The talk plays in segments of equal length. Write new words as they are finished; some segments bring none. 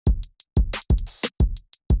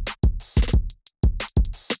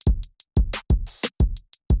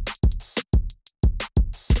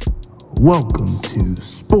Welcome to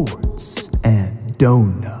Sports and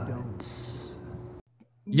Donuts.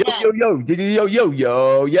 Yo, yo, yo, yo, yo, yo,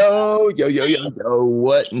 yo, yo, yo, yo, yo, yo.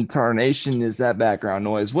 What in tarnation is that background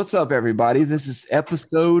noise? What's up, everybody? This is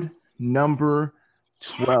episode number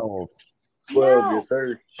 12. 12, yes,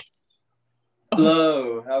 sir.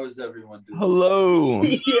 Hello, how is everyone doing? Hello.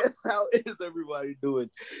 Yes, how is everybody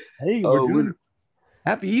doing? Hey, we're doing.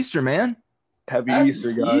 Happy Easter, man. Happy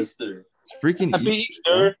Easter, guys. Easter. It's freaking Happy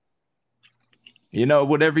Easter. You know,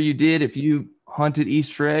 whatever you did, if you hunted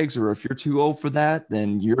Easter eggs or if you're too old for that,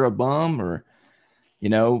 then you're a bum or, you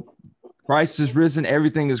know, Christ is risen.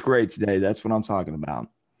 Everything is great today. That's what I'm talking about.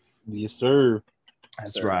 Yes, sir.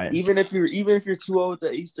 That's right. Even if you're too old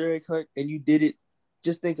to Easter egg hunt and you did it,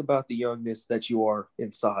 just think about the youngness that you are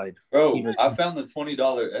inside. Bro, I found the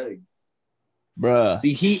 $20 egg. Bruh.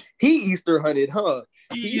 See, he Easter hunted, huh?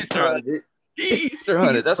 Easter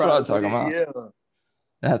hunted. That's what I'm talking about. Yeah.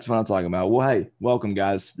 That's what I'm talking about. Well, hey, welcome,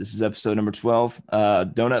 guys. This is episode number 12.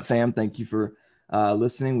 Donut fam, thank you for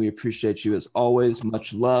listening. We appreciate you as always.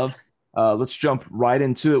 Much love. Let's jump right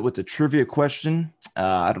into it with the trivia question.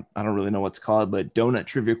 I don't really know what to call it, but donut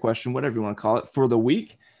trivia question, whatever you want to call it, for the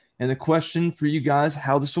week. And the question for you guys,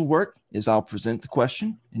 how this will work is I'll present the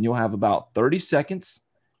question, and you'll have about 30 seconds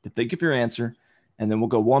to think of your answer, and then we'll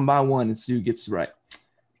go one by one and see who gets it right.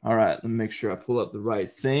 All right, let me make sure I pull up the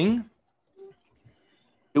right thing.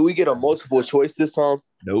 Do we get a multiple choice this time?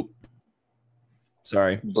 Nope.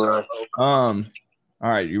 Sorry. Bro. All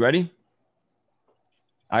right, you ready?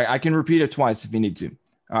 I can repeat it twice if you need to.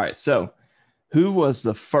 All right, so who was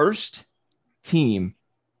the first team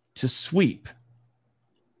to sweep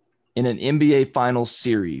in an NBA Finals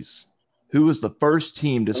series? Who was the first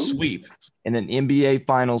team to sweep in an NBA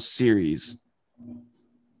Finals series?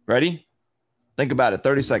 Ready? Think about it.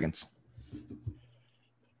 30 seconds.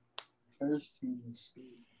 First team to sweep.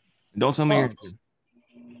 Don't tell me your answer.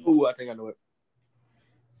 Ooh, I think I know it.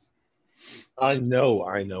 I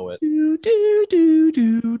know it. Do, do, do,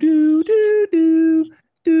 do, do, do,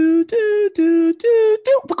 do, do, do, do,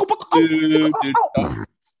 do.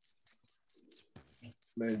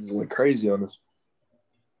 Man, just went crazy on this.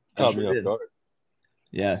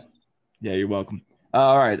 Yeah, you're welcome.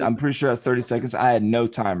 All right, I'm pretty sure that's 30 seconds. I had no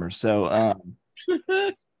timer. So,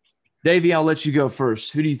 Davey, I'll let you go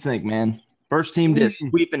first. Who do you think, man? First team to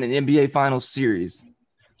sweep in an NBA Finals series.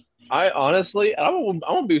 I honestly, I'm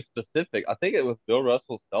gonna be specific. I think it was Bill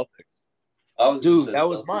Russell's Celtics. That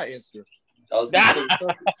was my answer. I was going to say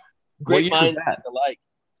Celtics. Great year was minds that? alike.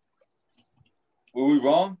 Were we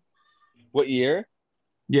wrong? What year?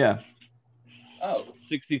 Yeah. Oh.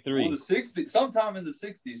 63. Well, the 60s, sometime in the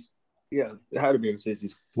 60s. Yeah, it had to be in the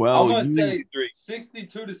 60s. Well, I'm going to say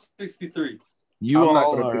 62 to 63. You I'm not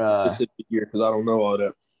all going to are be specific here because I don't know all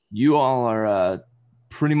that. you all are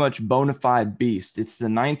pretty much bona fide beast. It's the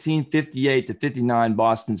 1958 to 59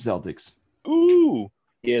 Boston Celtics. Ooh.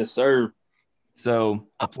 Yes, sir. So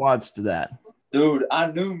applauds to that. Dude, I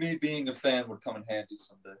knew me being a fan would come in handy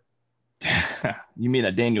someday. You mean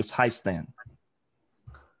a Daniel Tice fan?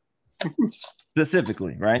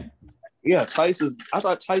 Specifically, right? Yeah, I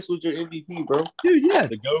thought Tice was your MVP, bro. Dude, yeah.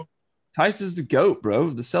 The GOAT. Tice is the GOAT, bro.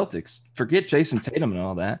 The Celtics. Forget Jason Tatum and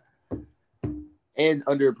all that. And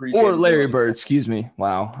underappreciated. Or Larry Bird, excuse me.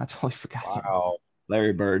 Wow, I totally forgot. Wow.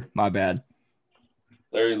 Larry Bird, my bad.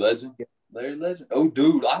 Larry Legend. Oh,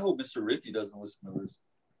 dude, I hope Mr. Ricky doesn't listen to this.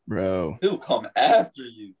 Bro. He'll come after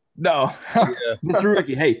you. No. Yeah. Mr.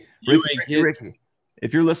 Ricky, hey, Ricky,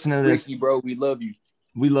 if you're listening to this, Ricky, bro, we love you.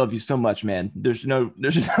 we love you so much, man. There's no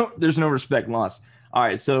respect lost. All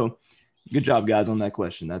right, so good job, guys, on that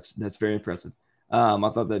question. That's very impressive. I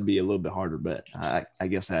thought that'd be a little bit harder, but I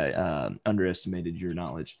guess I underestimated your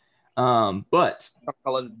knowledge. But I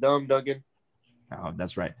call it dumb, Duggan. oh,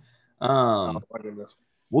 that's right. Oh, my goodness.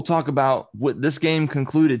 We'll talk about what this game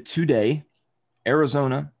concluded today.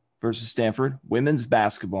 Arizona versus Stanford, women's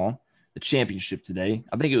basketball, the championship today.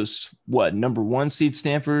 I think it was number 1 seed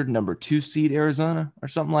Stanford, number 2 seed Arizona, or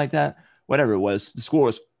something like that. Whatever it was. The score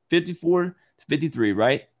was 54 to 53,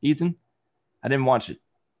 right, Ethan? I didn't watch it.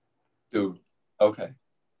 Dude, okay.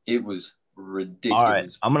 It was ridiculous. All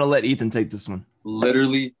right, I'm going to let Ethan take this one.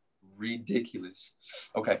 Literally ridiculous.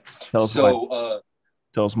 Okay. Tell us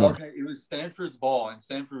more. Okay, it was Stanford's ball, and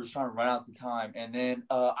Stanford was trying to run out the time. And then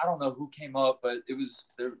I don't know who came up, but it was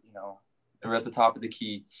they were at the top of the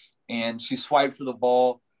key, and she swiped for the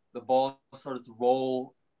ball. The ball started to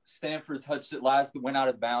roll. Stanford touched it last. It went out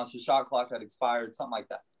of bounds. The shot clock had expired, something like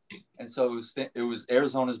that. And so it was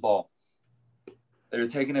Arizona's ball. They were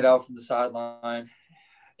taking it out from the sideline,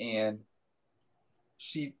 and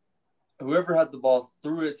whoever had the ball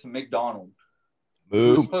threw it to McDonald.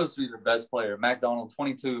 who was Ooh. supposed to be their best player, McDonald,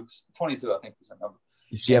 22, I think was her number.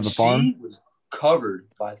 Did she have a farm? She was covered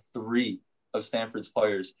by 3 of Stanford's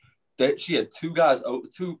players. That she had 2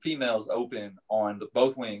 females open on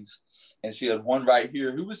both wings, and she had one right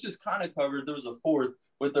here who was just kind of covered. There was a fourth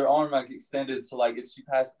with their arm like extended, so like if she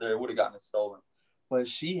passed there, it would have gotten it stolen. But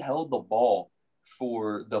she held the ball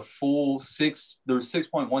for the full 6. There was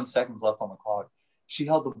 6.1 seconds left on the clock. She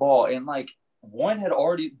held the ball, and like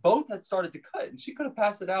both had started to cut, and she could have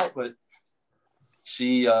passed it out, but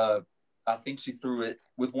she, I think she threw it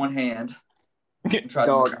with one hand.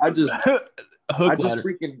 Dog, I just Hook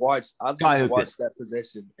freaking watched. I just watched that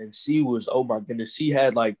possession, and she was, oh my goodness, she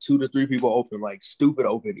had like 2 to 3 people open, like stupid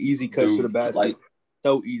open, easy cuts to the basket, like,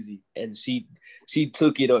 so easy. And she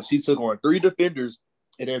took it up. She took on 3 defenders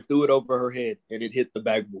and then threw it over her head, and it hit the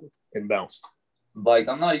backboard and bounced. Like,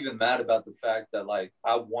 I'm not even mad about the fact that like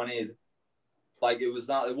I wanted, like it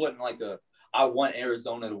wasn't like I want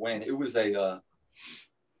Arizona to win. It was a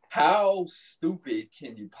how stupid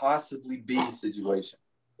can you possibly be situation.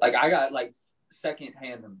 Like I got like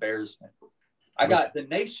secondhand embarrassment. The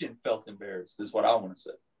nation felt embarrassed, is what I want to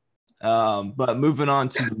say. But moving on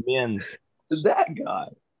to the men's. That guy.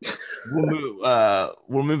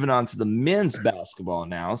 We're moving on to the men's basketball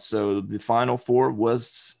now. So the Final Four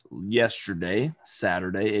was yesterday,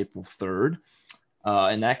 Saturday, April 3rd.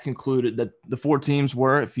 And that concluded that the 4 teams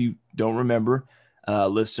were, if you don't remember,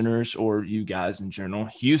 listeners or you guys in general,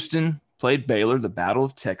 Houston played Baylor, the Battle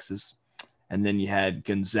of Texas. And then you had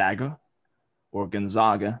Gonzaga,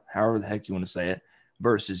 however the heck you want to say it,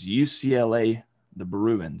 versus UCLA, the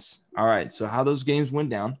Bruins. All right, so how those games went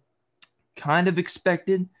down, kind of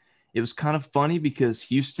expected. It was kind of funny because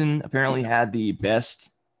Houston apparently had the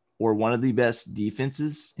best or one of the best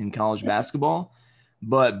defenses in college basketball,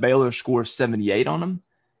 but Baylor scores 78 on them,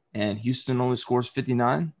 and Houston only scores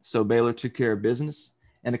 59. So Baylor took care of business.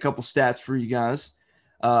 And a couple stats for you guys.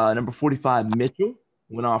 Number 45, Mitchell,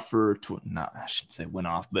 went off for I shouldn't say went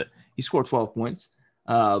off, but he scored 12 points.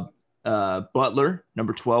 Butler,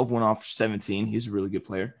 number 12, went off for 17. He's a really good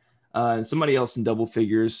player. And somebody else in double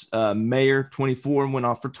figures. Mayer, 24, went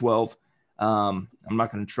off for 12. I'm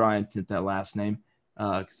not going to try and attempt that last name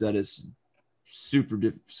because that is super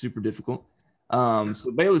difficult.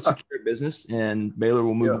 So Baylor took care of business, and Baylor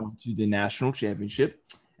will move on to the national championship.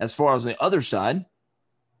 As far as the other side,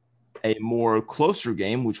 a more closer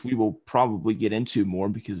game, which we will probably get into more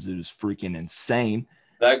because it was freaking insane.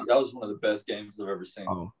 That was one of the best games I've ever seen.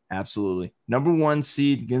 Oh, absolutely. Number 1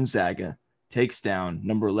 seed Gonzaga takes down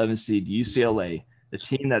number 11 seed UCLA, the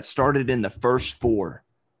team that started in the first 4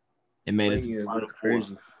 and made it to the final 4.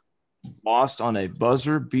 Lost on a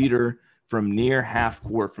buzzer beater from near half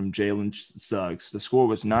court from Jalen Suggs. The score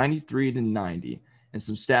was 93-90. And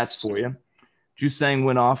some stats for you. Jusang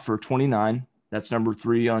went off for 29. That's number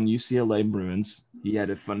 3 on UCLA Bruins. He had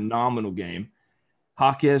a phenomenal game.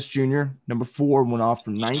 Hawkes Jr., number 4, went off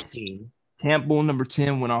for 19. Campbell, number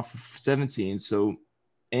 10, went off for 17. So,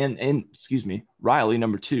 and Riley,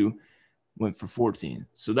 number 2, went for 14.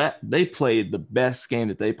 So that they played the best game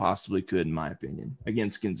that they possibly could, in my opinion,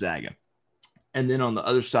 against Gonzaga. And then on the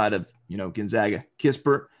other side of, Gonzaga,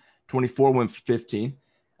 Kispert, 24, went for 15.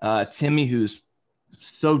 Timmy, who's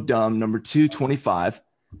so dumb, number 2, 25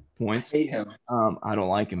 points. I hate him. I don't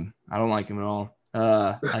like him. I don't like him at all.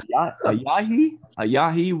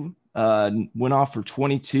 Ayahi went off for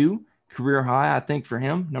 22, career high, I think, for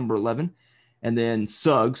him, number 11. And then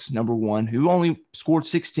Suggs, number 1, who only scored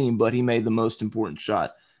 16, but he made the most important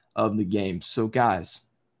shot of the game. So, guys,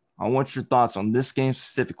 I want your thoughts on this game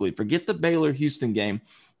specifically. Forget the Baylor-Houston game.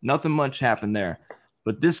 Nothing much happened there.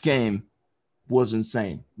 But this game was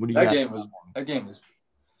insane. What do you got? That game was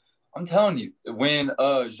 – I'm telling you, when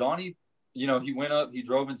Johnny, he went up, he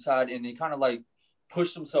drove inside, and he kind of like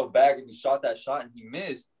pushed himself back, and he shot that shot, and he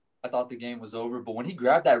missed. I thought the game was over. But when he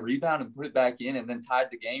grabbed that rebound and put it back in and then tied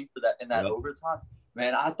the game for that in that overtime,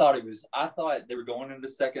 man, I thought they were going into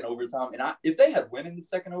second overtime. And if they had won in the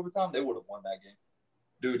second overtime, they would have won that game.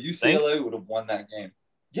 Dude, UCLA would have won that game.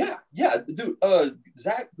 Yeah, dude.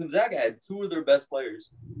 Gonzaga had 2 of their best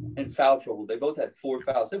players in foul trouble. They both had 4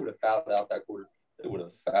 fouls. They would have fouled out that quarter. They would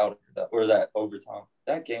have fouled that overtime.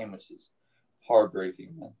 That game was just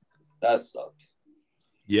heartbreaking, man. That sucked.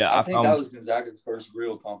 Yeah, I think that was Gonzaga's first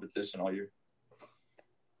real competition all year.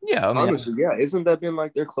 Yeah, honestly, isn't that been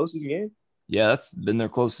like their closest game? Yeah, that's been their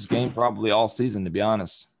closest game probably all season, to be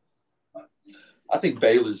honest. I think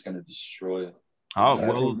Baylor's going to destroy it. Oh,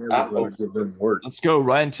 well, let's go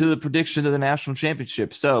right into the prediction of the national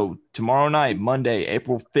championship. So tomorrow night, Monday,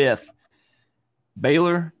 April 5th,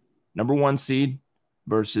 Baylor, number 1 seed,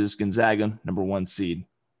 versus Gonzaga, number 1 seed.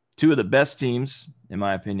 2 of the best teams in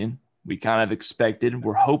my opinion. We kind of expected.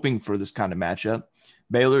 We're hoping for this kind of matchup.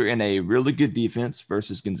 Baylor in a really good defense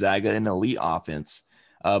versus Gonzaga in an elite offense.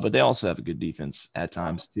 But they also have a good defense at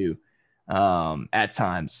times too. At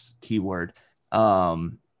times, keyword.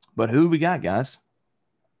 But who we got, guys?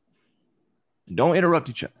 Don't interrupt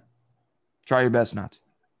each other. Try your best not to.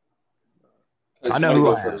 I know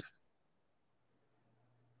who I have.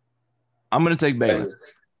 I'm going to take Baylor.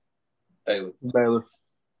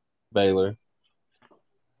 Baylor.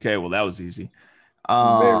 Okay, well that was easy.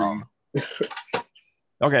 Very.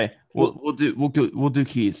 Okay, we'll do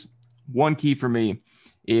keys. One key for me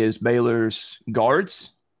is Baylor's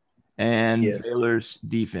guards and Baylor's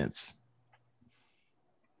defense.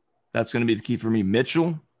 That's going to be the key for me.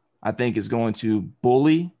 Mitchell, I think, is going to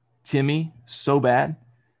bully Timmy so bad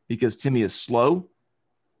because Timmy is slow.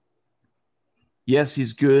 Yes,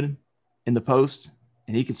 he's good in the post,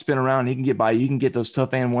 and he can spin around. He can get by. You can get those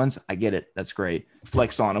tough and ones. I get it. That's great.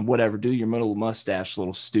 Flex on him, whatever. Do your little mustache,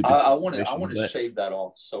 little stupid. I want to shave that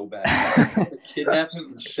off so bad. Kidnap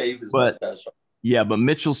him and shave his mustache off. Yeah, but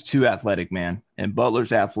Mitchell's too athletic, man. And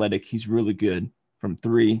Butler's athletic. He's really good from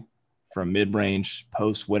three, from mid-range,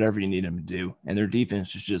 post, whatever you need him to do. And their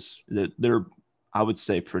defense is just they're I would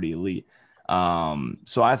say, pretty elite.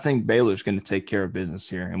 So I think Baylor's going to take care of business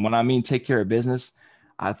here. And when I mean take care of business,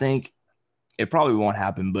 I think it probably won't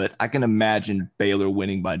happen, but I can imagine Baylor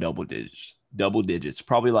winning by double digits,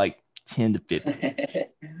 probably like 10 to 15.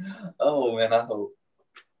 Oh, man, I hope.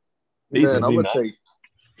 Man, I'm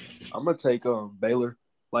gonna take Baylor.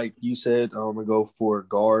 Like you said, I'm gonna go for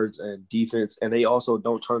guards and defense, and they also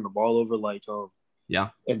don't turn the ball over. Like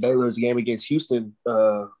in Baylor's game against Houston,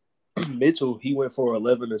 Mitchell, he went for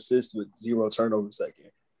 11 assists with 0 turnovers that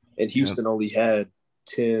game, and Houston only had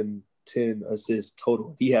 10 assists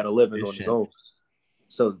total. He had 11 on his own.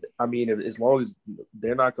 So I mean, as long as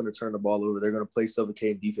they're not going to turn the ball over, they're going to play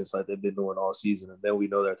suffocating defense like they've been doing all season, and then we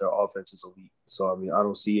know that their offense is elite. So I mean, I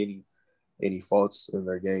don't see any faults in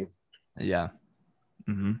their game. Yeah.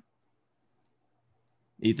 Mm-hmm.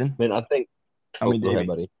 Ethan? Man, I think – go ahead,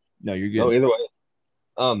 buddy. No, you're good. No, either way.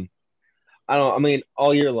 I don't – I mean,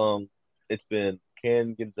 all year long, it's been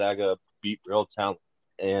can Gonzaga beat real talent?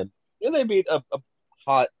 And they beat a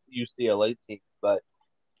hot UCLA team, but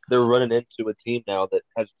they're running into a team now that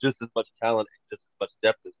has just as much talent and just as much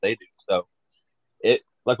depth as they do. So,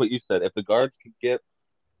 like what you said, if the guards can get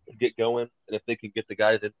going and if they can get the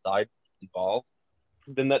guys inside involved,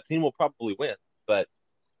 then that team will probably win. But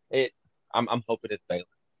I'm hoping it's Baylor.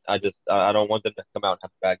 I don't want them to come out and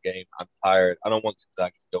have a bad game. I'm tired. I don't want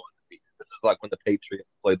Gonzaga to go undefeated. This is like when the Patriots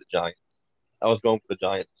played the Giants. I was going for the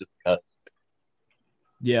Giants just because.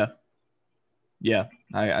 Yeah,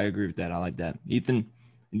 I agree with that. I like that. Ethan,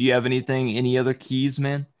 do you have any other keys,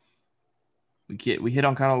 man? We hit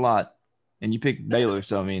on kind of a lot, and you picked Baylor,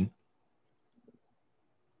 so I mean.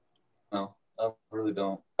 No, I really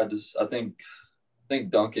don't. I think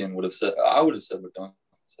Duncan would have said. I would have said what Duncan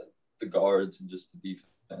said: the guards and just the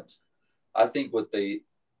defense. I think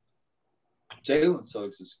Jalen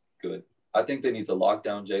Suggs is good. I think they need to lock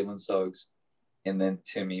down Jalen Suggs and then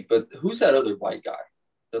Timmy. But who's that other white guy?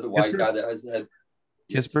 The other white guy that has the head.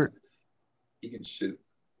 Kispert. He can shoot.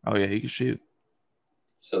 Oh yeah, he can shoot.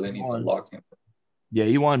 So they need to lock him. Yeah,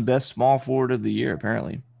 he won best small forward of the year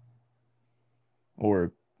apparently.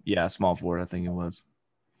 Or small forward I think it was.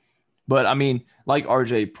 But I mean, like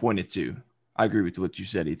RJ pointed to, I agree with what you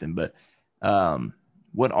said, Ethan. But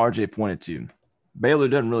what RJ pointed to, Baylor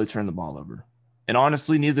doesn't really turn the ball over, and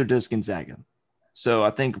honestly, neither does Gonzaga. So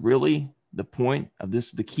I think really the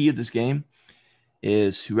key of this game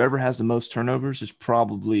is whoever has the most turnovers is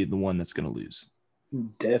probably the one that's going to lose.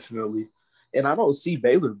 Definitely. And I don't see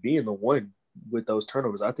Baylor being the one with those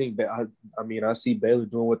turnovers. I think I see Baylor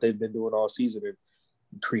doing what they've been doing all season and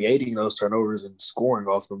creating those turnovers and scoring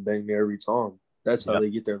off them dang near every time. That's how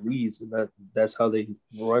they get their leads, and that's how they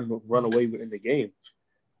run away in the game.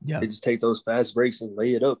 Yeah, they just take those fast breaks and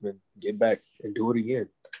lay it up and get back and do it again.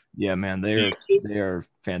 Yeah, man, they are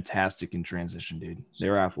fantastic in transition, dude.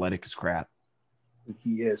 They're athletic as crap.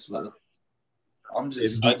 Yes, man. I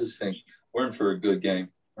just think we're in for a good game.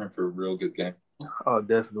 We're in for a real good game. Oh,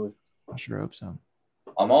 definitely. I sure hope so.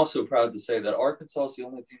 I'm also proud to say that Arkansas is the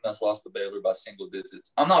only team that's lost to Baylor by single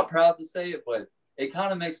digits. I'm not proud to say it, but it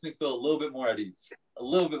kind of makes me feel a little bit more at ease. A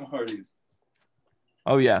little bit more at ease.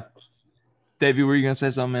 Oh, yeah. Davey, were you going to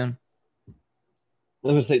say something, man? I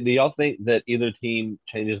was going to say, do y'all think that either team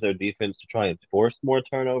changes their defense to try and force more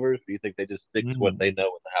turnovers? Or do you think they just stick to what they know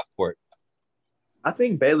in the half court? I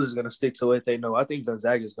think Baylor's going to stick to what they know. I think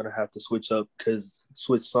Gonzaga is going to have to switch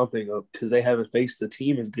something up because they haven't faced a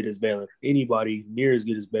team as good as Baylor. Anybody near as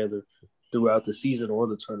good as Baylor throughout the season or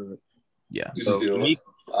the tournament. Yeah. So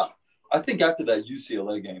I think after that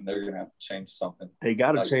UCLA game, they're gonna have to change something. They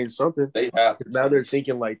got to change something. They have to. Now they're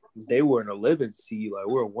thinking like they were an 11th seed, like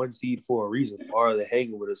we're a 1 seed for a reason. Why are they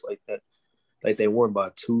hanging with us like that? Like they won by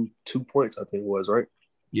two points, I think it was, right?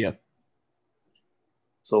 Yeah.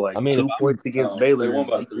 So 2 points against Baylor is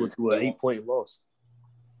equal to an 8-point loss.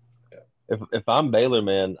 If I'm Baylor,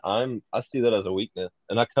 man, I see that as a weakness,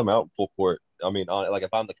 and I come out full court. I mean,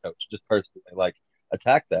 if I'm the coach, just personally, like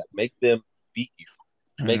attack that, make them beat you.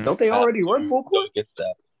 Don't they already run full court? Against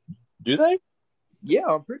that. Do they? Yeah,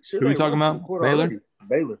 I'm pretty sure. Who are we talking about? Baylor?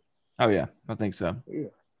 Baylor. Oh, yeah. I think so. Yeah.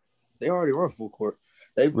 They already run full court.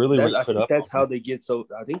 I think that's how they get so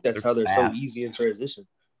 – I think that's how they're so easy in transition.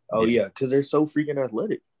 Oh, yeah, because they're so freaking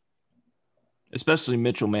athletic. Especially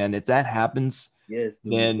Mitchell, man. If that happens,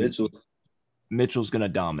 then Mitchell's going to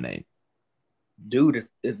dominate. Dude,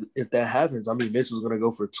 if that happens, I mean, Mitchell's going to go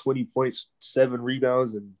for 20 points, 7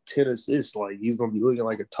 rebounds, and 10 assists. Like, he's going to be looking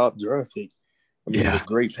like a top draft pick. I mean, he's a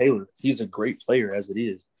great player. He's a great player as it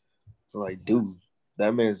is. So, like, dude,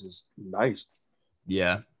 that man's just nice.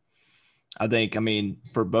 Yeah. I think,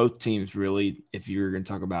 for both teams, really, if you're going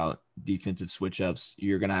to talk about defensive switch-ups,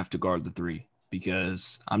 you're going to have to guard the 3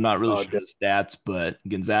 because I'm not really sure the stats, but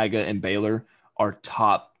Gonzaga and Baylor are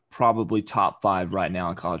probably top 5 right now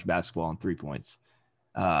in college basketball on 3 points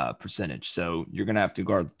percentage. So you're going to have to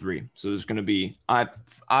guard the 3. So there's going to be – I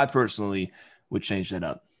personally would change that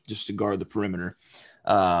up just to guard the perimeter.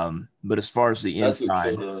 But as far as the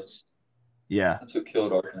inside – yeah. That's what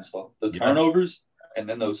killed Arkansas. The turnovers and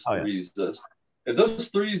then those threes. If those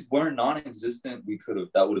threes weren't non-existent,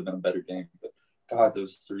 that would have been a better game. But God,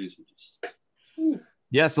 those threes were just –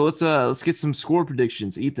 Yeah, so let's get some score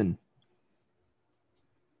predictions. Ethan.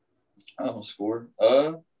 I don't score.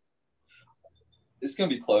 It's gonna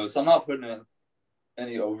be close. I'm not putting in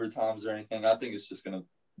any overtimes or anything. I think it's just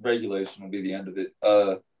regulation will be the end of it.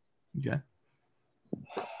 Okay.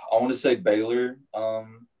 I want to say Baylor. Do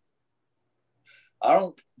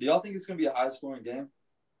y'all think it's gonna be a high scoring game?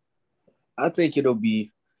 I think it'll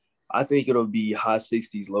be high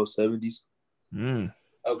 60s, low 70s.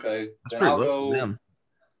 Okay. That's pretty low for them.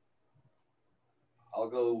 I'll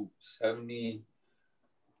go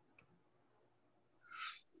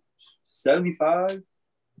 75,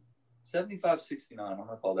 69. I'm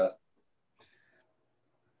gonna call that.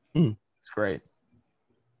 That's great.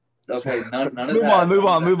 Okay, none of move that. Move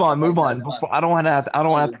on. I don't want to have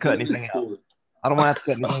to cut anything out. I don't want to have to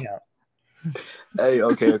cut anything out. Hey,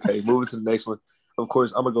 okay. Moving to the next one. Of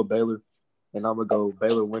course, I'm gonna go Baylor, and I'm gonna go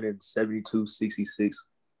Baylor winning 72-66.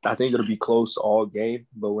 I think it'll be close all game,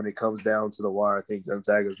 but when it comes down to the wire, I think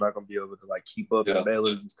Gonzaga's not gonna be able to keep up, and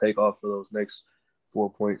Baylor just take off for those next 4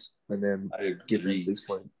 points and then get that 6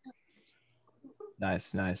 points.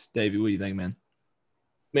 Nice. Davey, what do you think, man?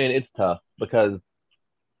 Man, it's tough because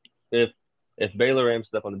if Baylor ramps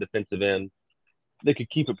it up on the defensive end, they could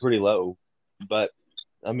keep it pretty low. But,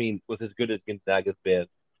 with as good as Gonzaga's been,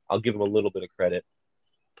 I'll give them a little bit of credit.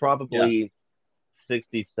 Probably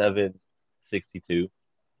 67-62.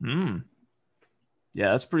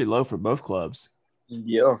 Yeah, that's pretty low for both clubs.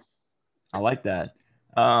 Yeah. I like that.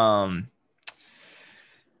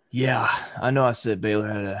 Yeah, I know I said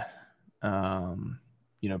Baylor had a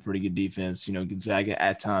pretty good defense. Gonzaga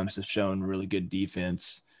at times has shown really good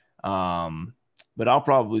defense. But I'll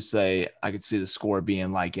probably say I could see the score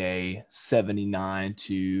being like a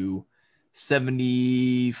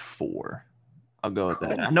 79-74. I'll go with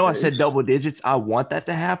that. I know I said double digits. I want that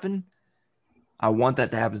to happen. I want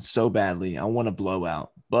that to happen so badly. I want a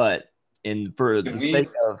blowout. But for the sake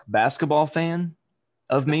of basketball fan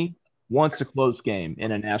of me, wants a close game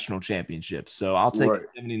in a national championship. So I'll take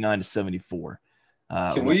 79-74.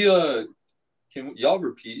 Can y'all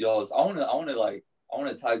repeat y'all's? I want to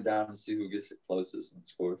type down and see who gets it closest and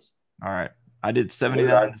scores. All right. I did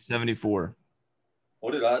 79-74.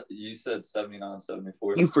 What did you said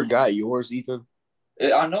 79-74. You forgot yours, Ethan.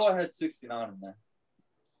 I know I had 69 in there.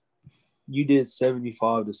 You did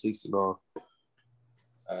 75-69. All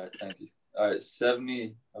right, thank you. All right,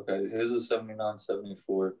 70. Okay, his was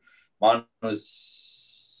 79-74. Mine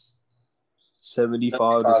was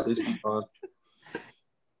 75-65.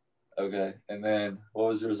 Okay, and then what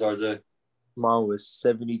was yours, RJ? Mine was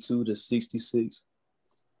 72-66.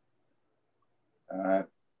 All right.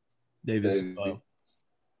 Davis.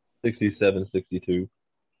 67-62.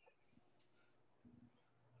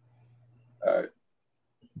 All right.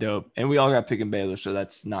 Dope. And we all got picking Baylor, so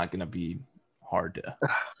that's not going to be hard to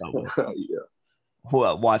yeah.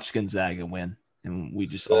 Well, watch Gonzaga win. And we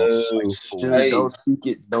just all don't speak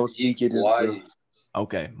it. Don't speak it.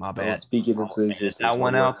 Okay, my bad. Speaking into existence. That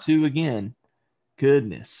one out too again.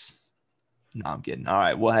 Goodness. No, I'm kidding. All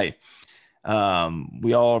right. Well, hey,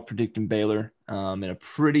 we all are predicting Baylor in a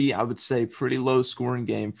pretty, I would say, pretty low scoring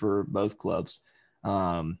game for both clubs.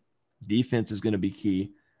 Defense is going to be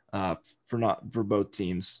key for both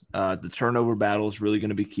teams. The turnover battle is really going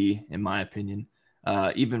to be key, in my opinion.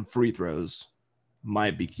 Even free throws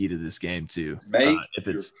might be key to this game too.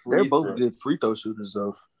 They're both good free throw shooters,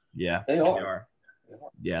 though. Yeah, they are.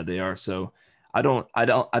 Yeah, they are. So I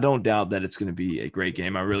don't doubt that it's going to be a great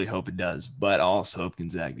game. I really hope it does, but I also hope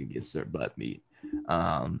Gonzaga gets their butt beat.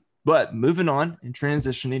 But moving on and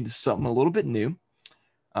transitioning to something a little bit new,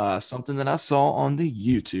 something that I saw on the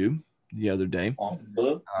YouTube the other day. On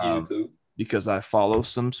the YouTube. Because I follow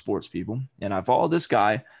some sports people, and I follow this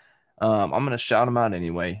guy. I'm going to shout him out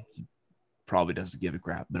anyway. He probably doesn't give a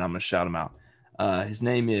crap, but I'm going to shout him out. His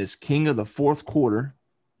name is King of the Fourth Quarter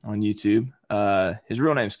on YouTube. His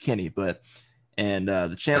real name is Kenny, the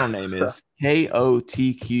channel name is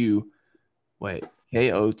KOT4Q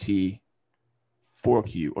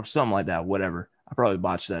or something like that, whatever. I probably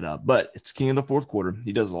botched that up, but it's King of the Fourth Quarter.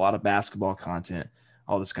 He does a lot of basketball content,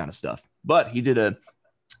 all this kind of stuff. But he did a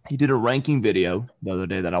ranking video the other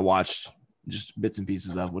day that I watched just bits and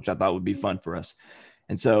pieces of, which I thought would be fun for us.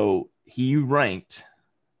 And so he ranked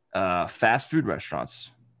fast food restaurants,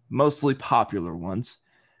 mostly popular ones.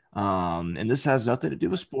 And this has nothing to do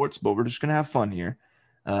with sports, but we're just going to have fun here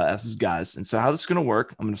as his guys. And so how this is going to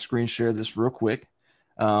work, I'm going to screen share this real quick.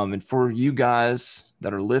 And for you guys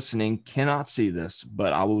that are listening, cannot see this,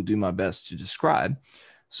 but I will do my best to describe.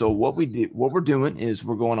 So what we're doing is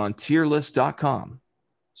we're going on tierlist.com.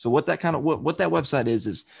 So what that website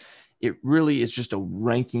is it really is just a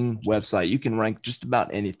ranking website. You can rank just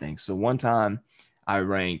about anything. So one time I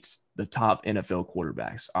ranked the top NFL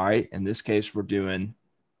quarterbacks. All right. In this case, we're doing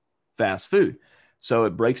fast food. So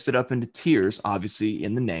it breaks it up into tiers, obviously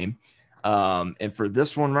in the name. And for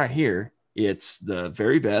this one right here, it's the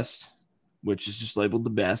very best, which is just labeled the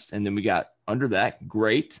best. And then we got under that,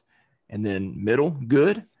 great. And then middle,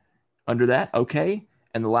 good. Under that, okay.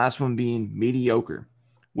 And the last one being mediocre,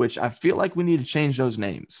 which I feel like we need to change those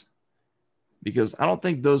names because I don't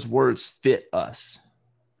think those words fit us.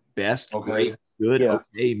 Best, okay. Great, good,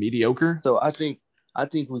 okay, mediocre. So I think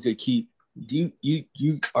we could keep.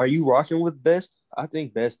 Are you rocking with best? I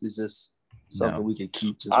think best is just something we could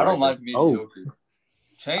keep. I don't like mediocre.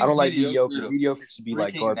 I don't like mediocre. Mediocre should be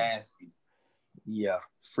like garbage. Nasty. Yeah,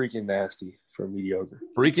 freaking nasty for mediocre.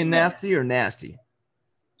 Freaking nasty or nasty?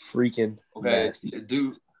 Freaking nasty.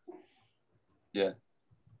 Dude. Yeah.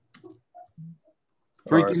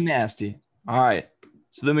 Freaking nasty. All right.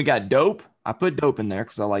 So then we got dope. I put dope in there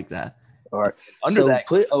because I like that. All right.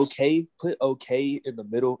 Put okay in the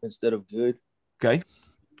middle instead of good. Okay.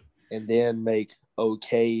 And then make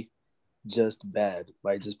okay just bad.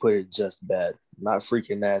 Like just put it just bad. Not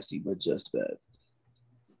freaking nasty, but just bad.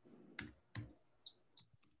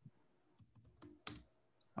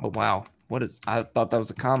 Oh wow. I thought that was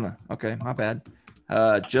a comma. Okay, my bad.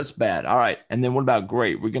 Just bad. All right. And then what about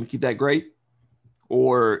great? We're gonna keep that great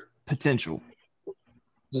or potential?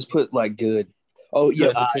 Just put like good. Oh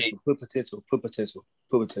yeah, potential. Put potential. Put potential.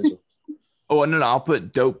 Put potential. Oh no, I'll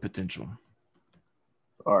put dope potential.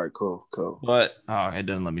 All right, cool. But it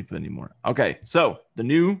doesn't let me put any more. Okay, so the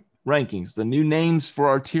new rankings, the new names for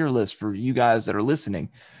our tier list for you guys that are listening.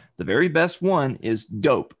 The very best one is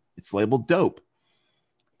dope. It's labeled dope.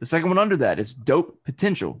 The second one under that is dope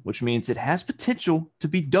potential, which means it has potential to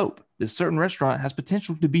be dope. This certain restaurant has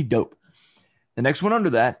potential to be dope. The next one under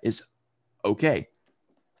that is okay.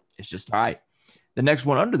 It's just all right. The next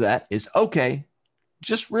one under that is okay,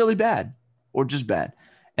 just really bad or just bad.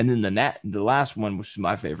 And then the last one, which is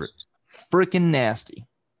my favorite, freaking nasty.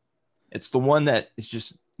 It's the one that is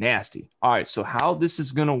just nasty. All right, so how this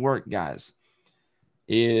is going to work, guys,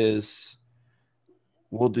 is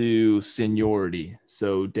we'll do seniority.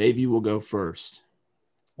 So Davey will go first.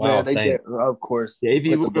 Wow, they did, of course.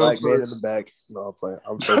 Davey will the go black first. Man in the back. No,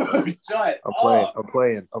 I'm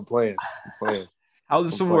playing. I'm playing. How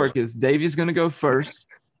this will work is Davey's going to go first.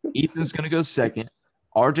 Ethan's going to go second.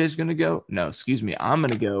 RJ's going to go. No, excuse me. I'm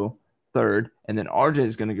going to go third. And then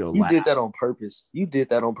RJ's going to go last. You did that on purpose. You did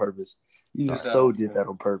that on purpose. You did that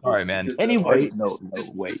on purpose. All right, man. Anyway. No,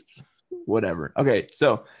 wait. Whatever. Okay,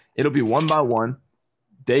 so it'll be one by one.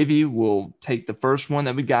 Davey will take the first one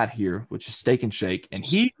that we got here, which is Steak and Shake, and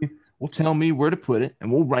he will tell me where to put it,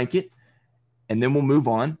 and we'll rank it, and then we'll move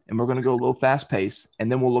on, and we're going to go a little fast pace,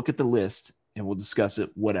 and then we'll look at the list, and we'll discuss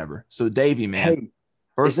it, whatever. So, Davey, man. Hey,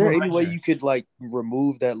 Is there any way you could like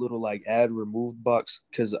remove that little like add removed box?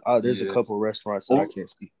 Because there's a couple of restaurants that I can't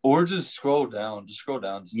see. Or just scroll down. Just scroll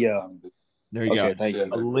down. There you go. Thank you.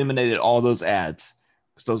 Eliminated all those ads.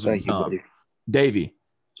 Those are dumb. Davey,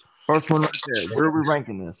 first one right there. Where are we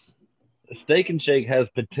ranking this? Steak and Shake has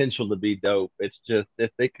potential to be dope. It's just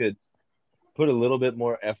if they could put a little bit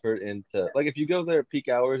more effort into, like, if you go there at peak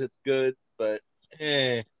hours, it's good, but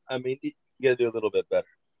I mean, you gotta do a little bit better.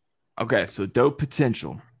 Okay, so dope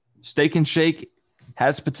potential. Steak and Shake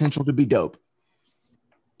has potential to be dope.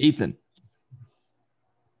 Ethan.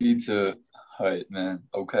 Pizza Hut, man.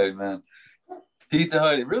 Okay, man. Pizza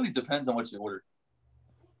Hut, it really depends on what you order.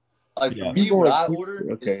 Like, for me, what I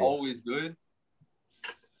order is always good.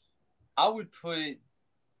 I would put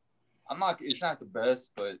 – it's not the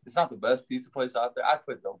best, but it's not the best pizza place out there. I'd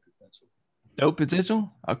put dope potential. Dope potential?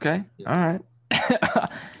 Okay. Yeah. All right.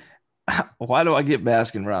 Why do I get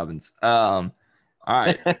Baskin Robbins? All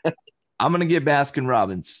right. I'm going to get Baskin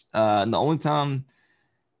Robbins. And the only time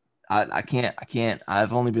I can't.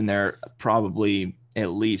 I've only been there probably at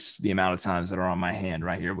least the amount of times that are on my hand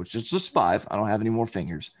right here, which is just 5. I don't have any more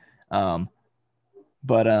fingers. But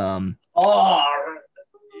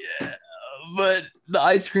the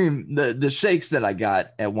ice cream, the shakes that I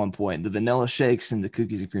got at one point, the vanilla shakes and the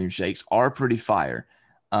cookies and cream shakes are pretty fire.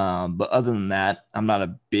 But other than that, I'm not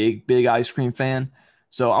a big ice cream fan.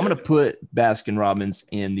 So I'm going to put Baskin Robbins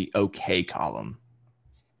in the okay column.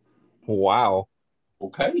 Wow.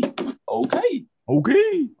 Okay. RJ.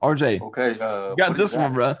 Okay. You got this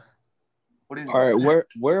one, bro. What is all right,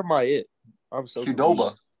 where am I at? I'm so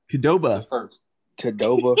Qdoba. Qdoba.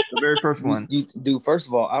 The very first one. Dude, first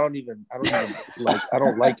of all, I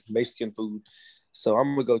don't like Mexican food. So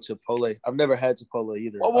I'm gonna go Chipotle. I've never had Chipotle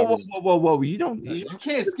either. Whoa! You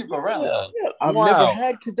can't skip around. Yeah. I've never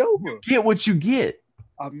had Qdoba. You get what you get.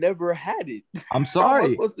 I've never had it. I'm sorry. How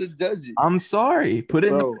am I supposed to judge it? I'm sorry. Put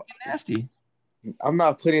it in the nasty. I'm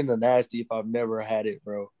not putting the nasty if I've never had it,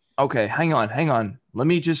 bro. Okay, hang on. Let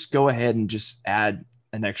me just go ahead and just add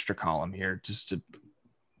an extra column here just to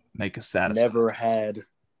make us satisfied. Never had.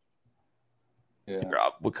 Yeah.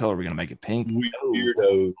 What color are we gonna make it? Pink?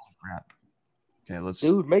 Weirdo. Crap. Okay, let's.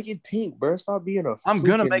 Dude, make it pink, bro. Stop being a. I'm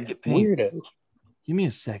gonna make it pink. Weirdo. Give me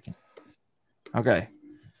a second. Okay.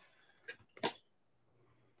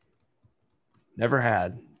 Never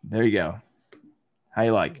had. There you go. How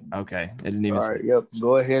you like? Okay. It didn't even. All right. Yep.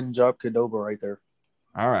 Go ahead and drop Qdoba right there.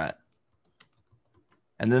 All right.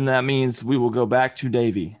 And then that means we will go back to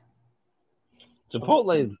Davey.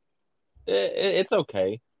 Chipotle, it's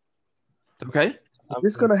okay. It's okay. Is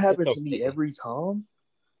this gonna happen to me every time?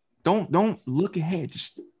 Don't look ahead.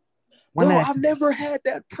 Just. No, I've never had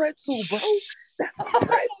that pretzel, bro. That's a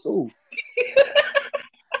pretzel.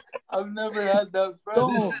 I've never had that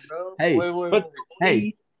pretzel, bro. Hey, wait.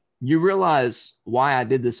 Hey, you realize why I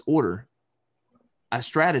did this order? I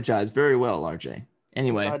strategized very well, RJ.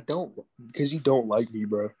 Anyway, because you don't like me,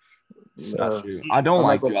 bro. I don't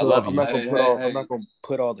like you. I love you. I'm not gonna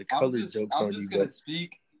put all the color jokes on you. I'm just gonna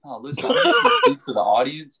speak. Listen, I'm just gonna speak for the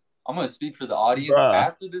audience. I'm gonna speak for the audience. Bruh.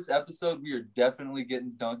 After this episode, we are definitely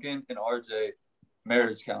getting Duncan and RJ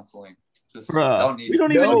marriage counseling. Just don't need we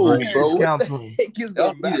don't even know, bro. What the heck is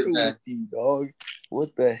the matter with you, dog?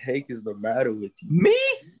 What the heck is the matter with you? Me?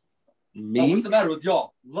 Oh, what's the matter with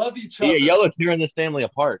y'all? Love each other. Yeah, y'all are tearing this family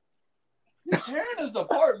apart. You're tearing us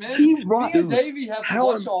apart, man. Me and Davey have to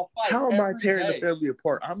watch y'all fight. How am I tearing the family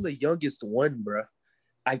apart? I'm the youngest one, bro.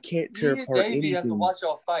 I can't tear apart anything. Me and Davey have to watch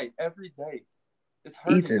y'all fight every day. It's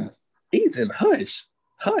hurting us. Ethan, hush.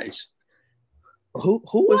 Who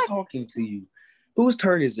was talking to you? Whose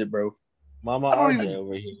turn is it, bro? Mama RJ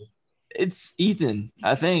over here. It's Ethan,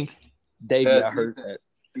 I think. David, I heard that.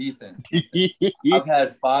 Ethan. I've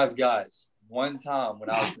had 5 guys one time when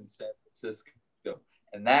I was in San Francisco,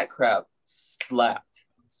 and that crap slapped.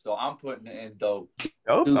 So I'm putting it in dope. Dude,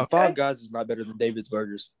 okay. 5 Guys is not better than David's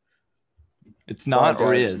Burgers. It's not,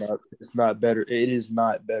 or is? It's not better. It is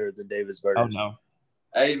not better than David's Burgers. Oh, no.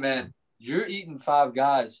 Hey, man, you're eating 5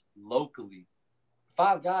 Guys locally.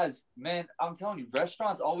 5 Guys, man, I'm telling you,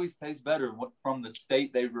 restaurants always taste better from the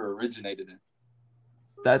state they were originated in.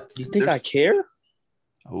 You think I care?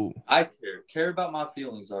 Oh, I care about my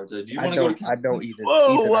feelings, RJ. Do you want to go to? I don't either.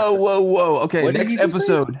 Whoa! Okay, next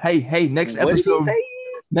episode. Hey, next episode.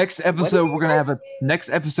 Next episode, we're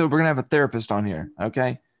gonna have a therapist on here.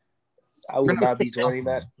 Okay. I will not be joining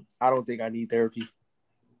that. I don't think I need therapy.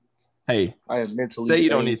 Hey, I am mentally. Say you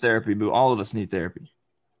don't need therapy, but all of us need therapy.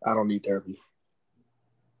 I don't need therapy.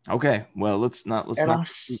 Okay, well, let's not. And I'll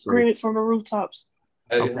scream it from the rooftops.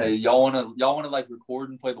 Hey, y'all wanna like record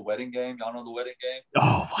and play the wedding game? Y'all know the wedding game?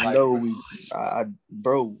 Oh, I know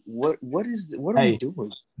bro. What are we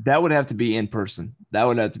doing? That would have to be in person.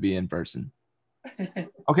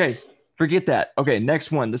 Okay, forget that. Okay,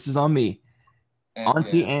 next one. This is on me.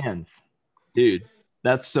 Auntie Anne's. Dude,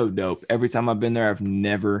 that's so dope. Every time I've been there, I've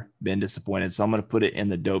never been disappointed. So I'm gonna put it in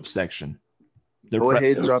the dope section. Go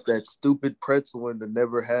ahead and drop that stupid pretzel in the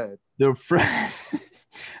never had.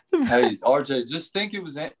 Hey, RJ, just think it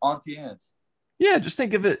was Auntie Anne's. Yeah, just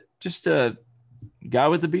think of it. Just a guy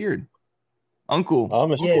with a beard. Uncle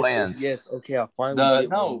Anne's. Yes, okay, I finally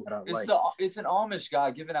it's an Amish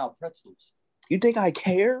guy giving out pretzels. You think I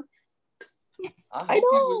care? I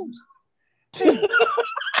know.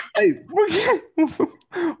 Hey,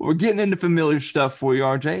 we're getting into familiar stuff for you,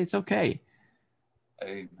 RJ. It's okay.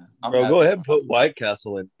 Hey, man. Bro, go ahead and put White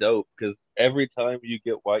Castle in dope, because every time you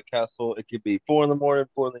get White Castle, it could be 4 a.m,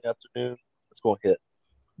 4 p.m. It's going to hit.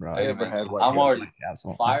 Bro, hey, man, I'm already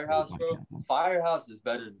Firehouse, bro. Firehouse is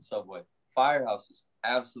better than Subway. Firehouse is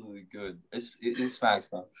absolutely good. It's smack,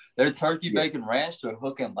 bro. Their turkey bacon ranch, their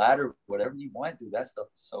hook and ladder, whatever you want, dude. That stuff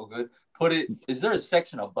is so good. Is there a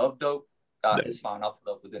section above dope? It's fine. I'll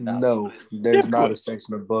put up with it now. No, there's not a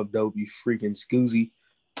section above dope, you freaking scoozy.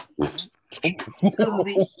 Is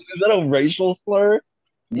that a racial slur?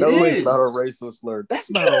 No, it's not a racial slur. That's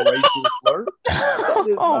not a racial slur. That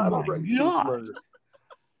is not a racial slur.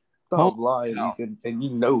 Stop lying, Ethan, and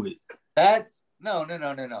you know it. That's no.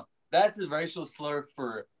 That's a racial slur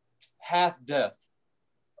for half deaf.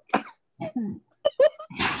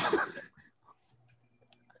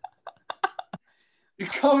 You're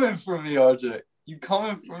coming for me, RJ. You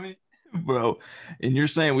coming for me? Bro, and you're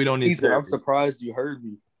saying we don't need Ethan, therapy. I'm surprised you heard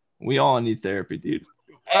me. We all need therapy, dude.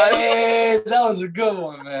 Hey, that was a good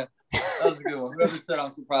one, man. That was a good one. Whoever said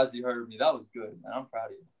I'm surprised you heard me, that was good, man. I'm proud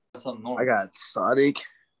of you. That's something normal. I got Sonic.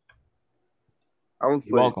 I'm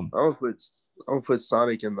gonna put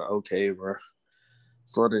Sonic in the okay, bro.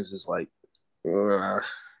 Sonic's just like food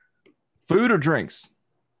or drinks?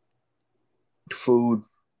 Food.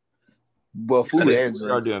 Well, food and drinks.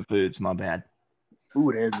 We are doing foods, my bad.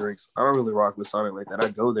 Food and drinks. I don't really rock with Sonic like that. I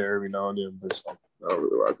go there every now and then, but I don't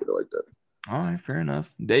really rock with it like that. All right, fair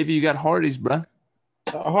enough. Davey, you got Hardee's, bro.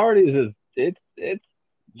 Hardee's is it's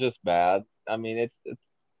just bad. I mean, it's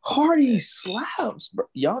Hardee's slaps, bro.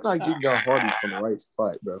 Y'all not getting y'all Hardee's from the right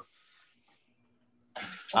spot, bro.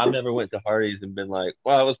 I've never went to Hardee's and been like,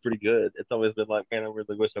 "Wow, that was pretty good." It's always been like, "Man, I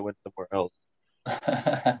really wish I went somewhere else."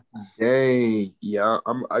 Dang, yeah,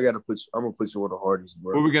 I'm gonna put you on the Hardee's,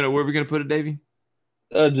 bro. Where we gonna put it, Davey?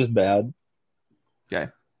 Just bad.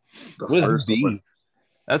 Okay. The first one.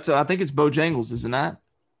 That's I think it's Bojangles, isn't that?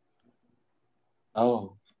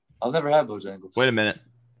 Oh, I've never had Bojangles. Wait a minute.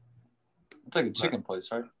 It's like a chicken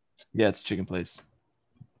place, right? Yeah, it's a chicken place.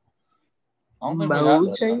 I don't think we have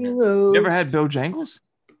that down here. You ever had Bojangles?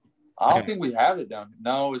 I don't think we have it down here.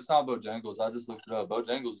 No, it's not Bojangles. I just looked it up.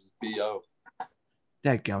 Bojangles is B.O.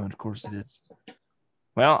 Dadgummit, of course it is.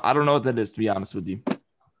 Well, I don't know what that is, to be honest with you.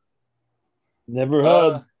 Never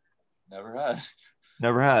had.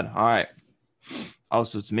 Never had. All right. Oh,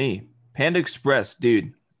 so it's me. Panda Express,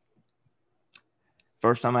 dude.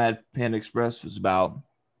 First time I had Panda Express was about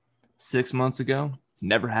 6 months ago.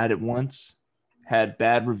 Never had it once. Had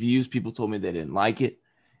bad reviews. People told me they didn't like it.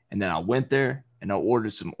 And then I went there and I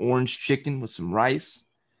ordered some orange chicken with some rice.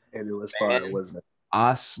 And it was fire, wasn't it?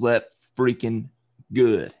 I slept freaking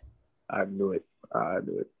good. I knew it.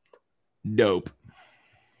 Dope.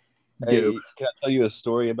 Hey, can I tell you a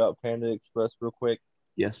story about Panda Express real quick?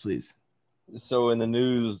 Yes, please. So in the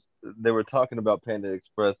news, they were talking about Panda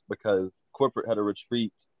Express because corporate had a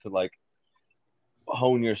retreat to like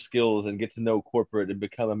hone your skills and get to know corporate and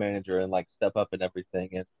become a manager and like step up and everything.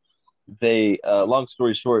 And they, long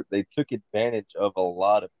story short, they took advantage of a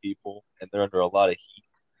lot of people and they're under a lot of heat.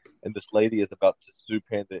 And this lady is about to sue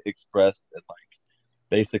Panda Express and like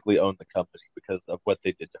basically own the company because of what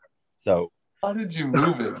they did to her. So how did you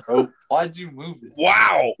move it, bro? Why'd you move it?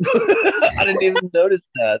 Wow. I didn't even notice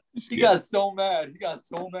that. He got so mad.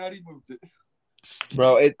 He moved it.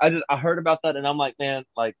 Bro, I heard about that and I'm like, man,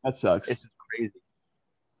 like that sucks. It's just crazy.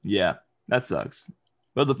 Yeah, that sucks.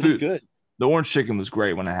 But the food, good. The orange chicken was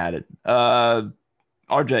great when I had it.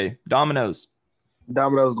 RJ, Domino's.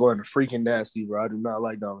 Domino's going to freaking nasty, bro. I do not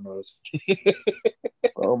like Domino's.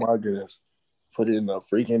 Oh my goodness. Put it in the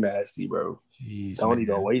freaking nasty, bro. Jeez, don't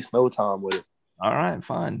even waste no time with it. All right,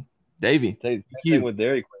 fine. Davey. Same thing with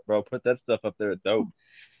Dairy Queen, bro. Put that stuff up there at dope.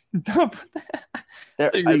 Don't put that.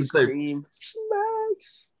 Their ice cream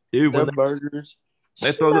smacks. Dude, their burgers.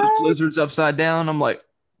 They throw those blizzards upside down. I'm like,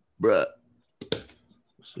 bruh.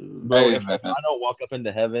 Bro, if I don't walk up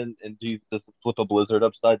into heaven and Jesus flip a blizzard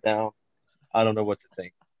upside down, I don't know what to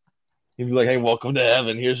think. He'd be like, "Hey, welcome to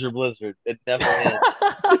heaven. Here's your blizzard. It never ends."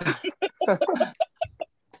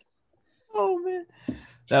 Oh man,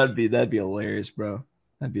 that'd be hilarious, bro.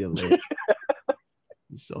 That'd be hilarious.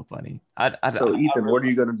 It's so funny. So Ethan, what are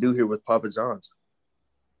you gonna do here with Papa John's?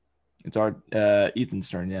 It's our Ethan's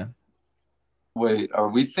turn, yeah. Wait, are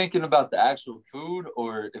we thinking about the actual food,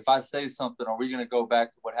 or if I say something, are we gonna go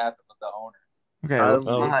back to what happened with the owner? Okay,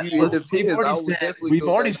 we've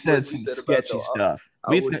already said some sketchy stuff.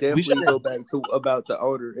 I would definitely go back to about the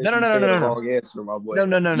owner. No. Wrong answer, my boy.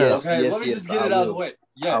 No. Yes, okay, let me just get it out of the way.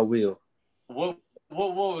 Yes, I will. What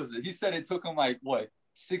was it? He said it took him like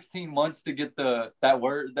 16 months to get the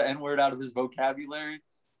N-word out of his vocabulary.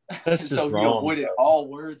 So he avoided all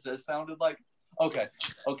words that sounded like. Okay,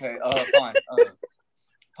 fine.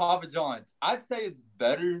 Papa John's. I'd say it's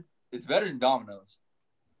better. It's better than Domino's.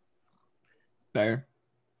 Fair.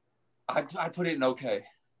 I put it in okay.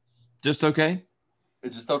 Just okay?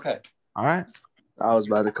 It's just okay. All right. I was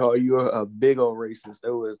about to call you a big old racist.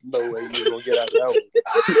 There was no way you were going to get out of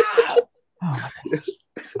that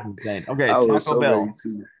one. Okay, Taco Bell.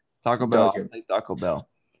 Taco Bell. Taco Bell.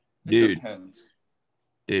 Dude,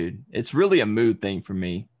 it's really a mood thing for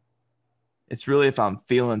me. It's really if I'm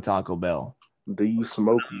feeling Taco Bell. Do you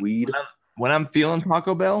smoke weed? When I'm feeling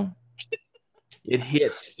Taco Bell, it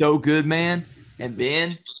hits so good, man. And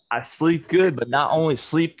then I sleep good, but not only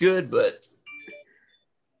sleep good, but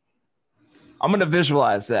I'm gonna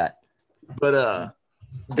visualize that. But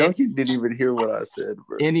Duncan didn't even hear what I said,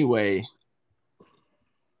 bro. Anyway,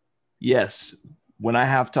 yes, when I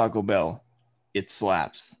have Taco Bell, it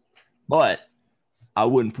slaps. But I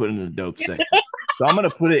wouldn't put it in the dope section. So I'm gonna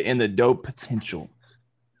put it in the dope potential.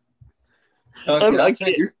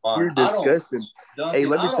 Duncan, you're disgusting. Hey,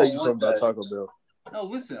 let me tell you something about Taco Bell. No,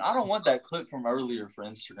 listen, I don't want that clip from earlier for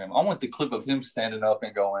Instagram. I want the clip of him standing up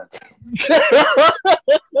and going.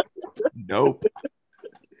 Nope.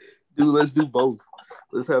 Dude, let's do both.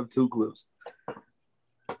 Let's have 2 clips.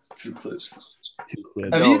 2 clips. 2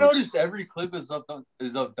 clips. Have you noticed every clip is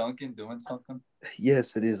of Duncan doing something?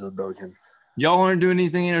 Yes, it is of Duncan. Y'all aren't doing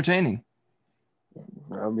anything entertaining.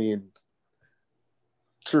 I mean,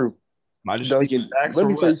 true. Duncan, let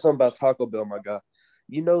me tell you something about Taco Bell, my guy.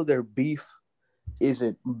 You know their beef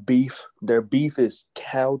isn't beef. Their beef is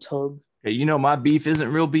cow tongue. Hey, you know my beef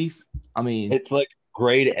isn't real beef. I mean, it's like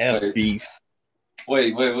grade F beef.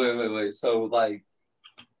 Wait. So like,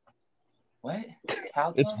 what?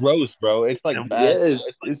 Cow tongue? It's roast, bro. It's like yes,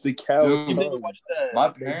 it's the cow tongue. My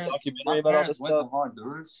parents went to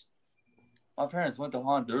Honduras. My parents went to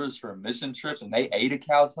Honduras for a mission trip, and they ate a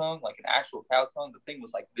cow tongue, like an actual cow tongue. The thing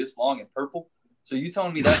was like this long and purple. So you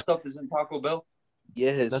telling me that stuff is in Taco Bell?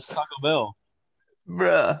 Yes, that's Taco Bell.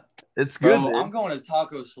 Bruh, it's good. I'm going to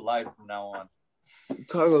Tacos for Life from now on.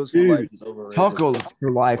 Tacos for Life is overrated. Tacos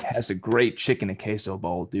for Life has a great chicken and queso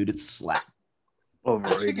bowl, dude. It's slap.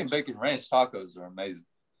 Overrated. The chicken bacon ranch tacos are amazing.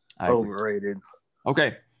 Overrated.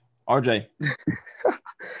 Okay, RJ.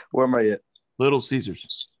 Where am I at? Little Caesars.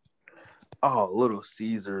 Oh, Little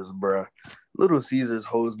Caesars, bruh. Little Caesars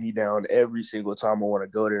holds me down every single time I want to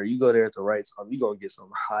go there. You go there at the right time, you're going to get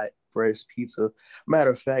some hot, fresh pizza. Matter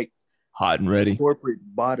of fact, hot and ready. Corporate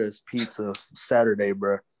bought us pizza Saturday,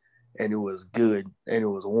 bruh, and it was good, and it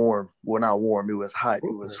was warm. Well, not warm. It was hot.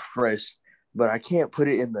 It was fresh. But I can't put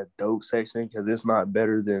it in the dope section because it's not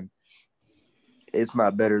better than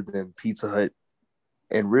Pizza Hut.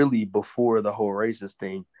 And really, before the whole racist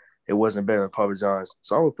thing, it wasn't better than Papa John's.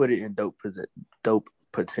 So I'm gonna put it in dope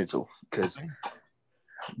potential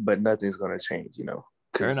but nothing's gonna change, you know.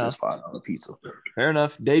 Fair enough. It's just $5 pizza. Fair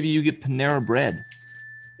enough. Davey, you get Panera Bread.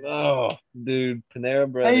 Oh, dude, Panera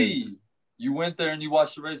Bread. Hey, you went there and you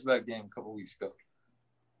watched the Razorback game a couple weeks ago,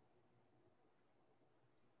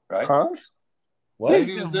 right? Huh? What?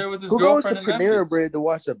 Davey was there with his girlfriend in Memphis. Who goes to Panera Bread to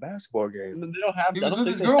watch a basketball game? They don't have. He was with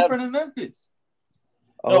his girlfriend in Memphis.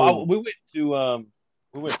 No, we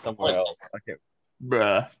went somewhere else. I can't.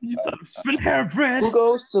 Bruh, you thought it was Panera Bread. Who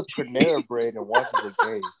goes to Panera Bread and watches a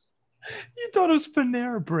game? You thought it was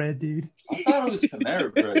Panera Bread, dude. I thought it was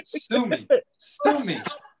Panera Bread. Sue me.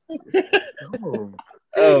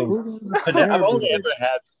 I've only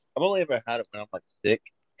ever had it when I'm like sick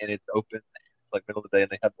and it's open. It's like middle of the day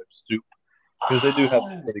and they have their soup because they do have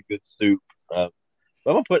really good soup. But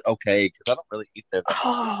I'm gonna put okay because I don't really eat there.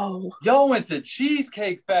 Oh, y'all went to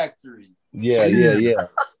Cheesecake Factory. Yeah.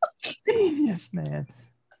 Genius, man.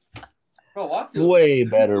 Bro, I feel way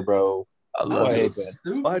better, bro. I love it.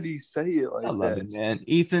 Why do you say it like that? I love it, man.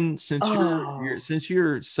 Ethan, since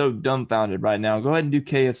you're so dumbfounded right now, go ahead and do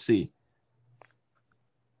KFC.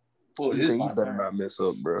 Well, you better not mess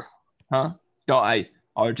up, bro. Huh? No,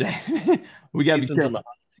 RJ. We gotta be careful.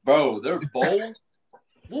 Bro, their bowl.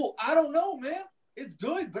 Well, I don't know, man. It's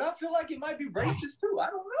good, but I feel like it might be racist too. I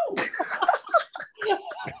don't know.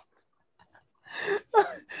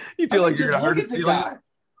 You feel like you're gonna hurt his feelings?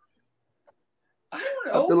 I don't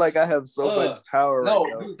know. I feel like I have so much power. No,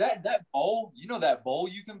 right now. dude, that bowl, you know that bowl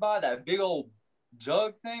you can buy, that big old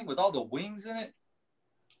jug thing with all the wings in it?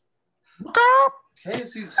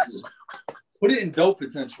 KFC's put it in dope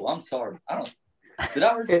potential. I'm sorry. Did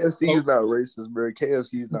I KFC is not racist, bro.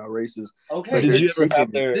 KFC is not racist. Okay, did you ever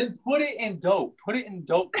have their... Then put it in dope. Put it in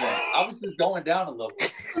dope. I was just going down a level.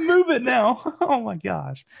 Move it now. Oh my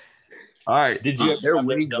gosh. All right. Their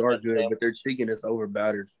wings are good, but their chicken is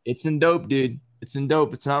overbattered. It's in dope, dude. It's in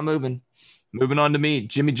dope. It's not moving. Moving on to me,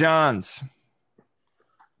 Jimmy John's.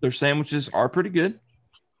 Their sandwiches are pretty good.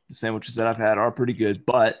 The sandwiches that I've had are pretty good,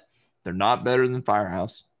 but they're not better than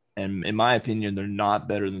Firehouse. And in my opinion, they're not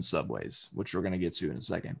better than Subway's, which we're going to get to in a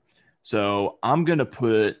second. So I'm going to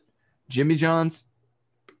put Jimmy John's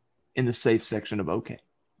in the safe section of okay.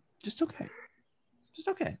 Just okay. Just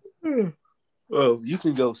okay. Well, you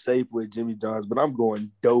can go safe with Jimmy John's, but I'm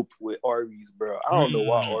going dope with Arby's, bro. I don't know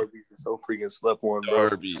why Arby's is so freaking slept on, bro.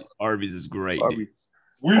 Arby's is great. Arby's.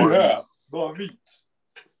 We have the meat.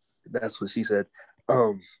 That's what she said.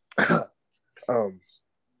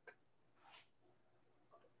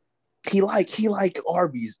 He like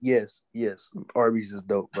Arby's. Yes. Arby's is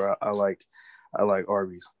dope, bro. I like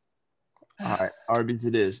Arby's. All right, Arby's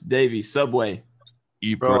it is. Davey, Subway.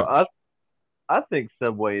 Bro, I think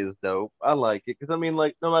Subway is dope. I like it because I mean,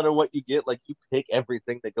 like, no matter what you get, like, you pick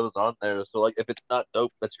everything that goes on there. So, like, if it's not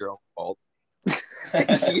dope, that's your own fault. Yeah,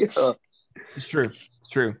 it's true. It's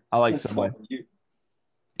true. I like Subway.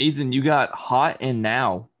 Ethan, you got hot and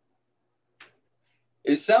now.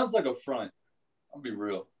 It sounds like a front. I'll be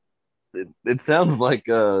real. It sounds like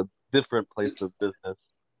a different place of business.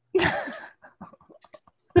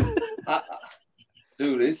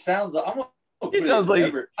 Dude, it sounds like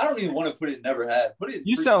I don't even want to put it never had. Put it.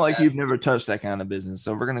 You sound like you've never touched that kind of business,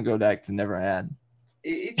 so we're gonna go back to never had.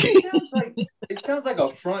 It just sounds like a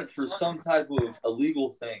front for some type of illegal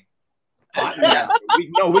thing.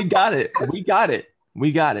 We got it.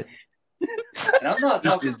 We got it. And I'm not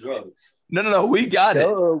talking drugs. No. We got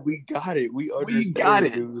it. We got it. We understand. We got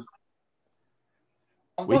it. Dude.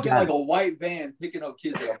 I'm talking like a white van picking up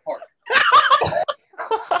kids at a park.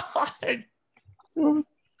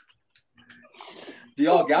 Do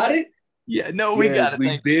y'all got it? Yeah, no, we got it.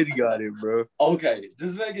 We did got it, bro. Okay,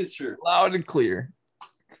 just making sure. Loud and clear.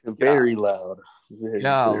 Very loud.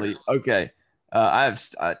 Golly. Okay.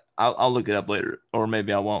 I'll look it up later, or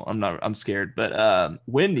maybe I won't. I'm scared. But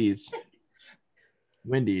Wendy's.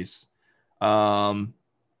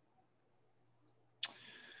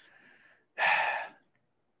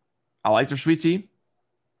 I like their sweet tea.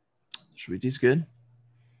 Sweet tea's good.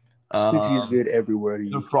 Sweet tea is good everywhere.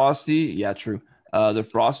 The Frosty, yeah, true. The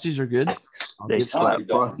Frosties are good. They slap.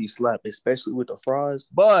 Frosty slap, especially with the fries.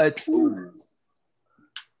 But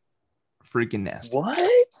freaking nasty.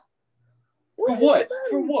 What? For what?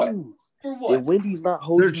 Did Wendy's not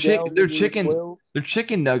hold you down? Their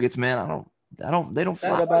chicken nuggets, man. They don't fly.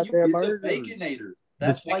 What about their burgers? Baconator.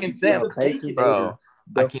 That's why you get the Baconator, bro.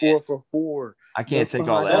 The 4 for $4. I can't take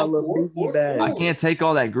all that. Biggie bags. I can't take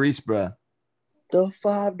all that grease, bro. The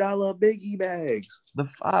 $5 Biggie bags. The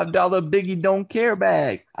 $5 Biggie don't care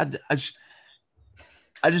bag. I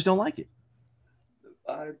just don't like it. The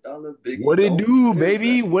 $5 Biggie. What it do,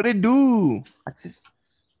 baby? What it do? I just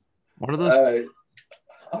one of those.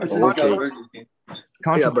 Burger King.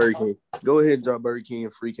 Go ahead and drop Burger King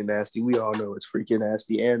and freaking nasty. We all know it's freaking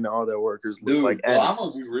nasty, and all their workers look like addicts. I'm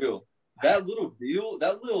gonna be real. That little deal,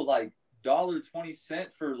 that little like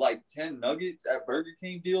 $1.20 for like 10 nuggets at Burger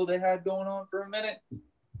King deal they had going on for a minute,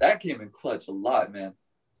 that came in clutch a lot, man.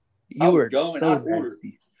 You are so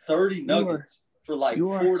nasty. 30 nuggets for like $4.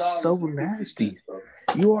 You are so nasty.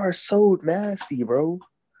 You are so nasty, bro.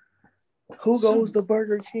 Who goes to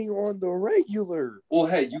Burger King on the regular? Well,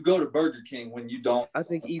 hey, you go to Burger King when you don't. I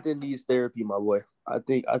think Ethan needs therapy, my boy. I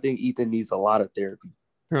think Ethan needs a lot of therapy.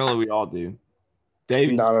 Apparently, we all do.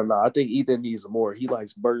 Dave? No. I think Ethan needs more. He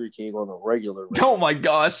likes Burger King on the regular. Oh my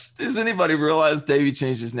gosh! Does anybody realize Davey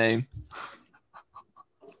changed his name?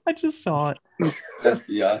 I just saw it.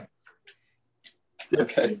 FBI.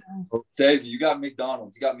 Okay, Dave, you got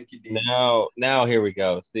McDonald's. You got Mickey D's. Now here we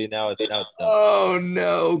go. See, now it's done. Oh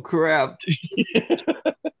no! Crap!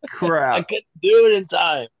 Crap! I couldn't do it in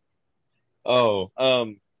time. Oh,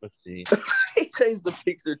 let's see. He changed the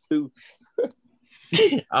picture too.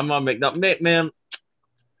 I'm on McDonald's, man.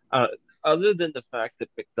 other than the fact that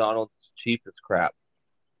McDonald's is cheap as crap,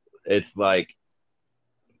 it's like,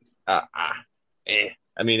 I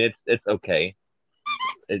mean, it's okay.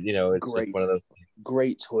 It's Great. just one of those things.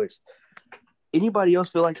 Great choice. Anybody else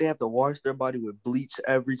feel like they have to wash their body with bleach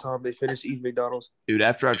every time they finish eating McDonald's? Dude,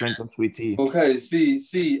 after I drink some sweet tea. Okay, see,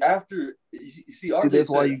 RJ that's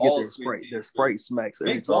why you get their sweet Sprite. tea. Their Sprite smacks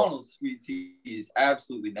every McDonald's time. sweet tea is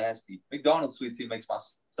absolutely nasty. McDonald's sweet tea makes my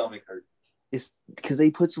stomach hurt. It's because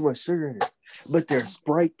they put too much sugar in it. But their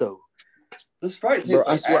Sprite, though. The Sprite tastes Bro, like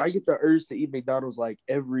I swear, acid. I get the urge to eat McDonald's like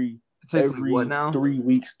every Like what now? 3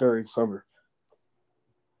 weeks during summer.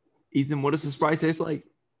 Ethan, what does the Sprite taste like?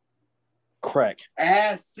 Crack.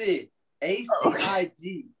 Acid.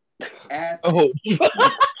 ACID. Acid. Oh,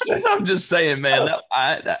 I'm just saying, man.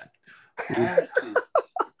 Acid.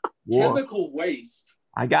 Chemical waste.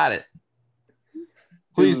 I got it.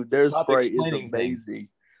 Please, dude, their stop Sprite is explaining amazing. things.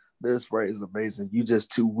 Their Sprite is amazing. You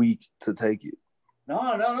just too weak to take it.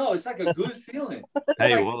 No. It's like a good feeling.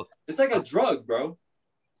 It's like a drug, bro.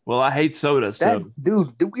 Well, I hate soda, so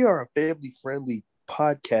dude, we are a family-friendly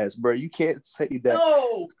podcast, bro. You can't say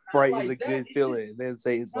that Sprite is a good feeling and then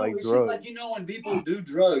say it's like it's drugs. Just like, when people do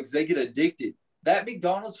drugs, they get addicted. That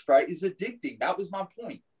McDonald's Sprite is addicting. That was my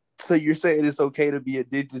point. So you're saying it's okay to be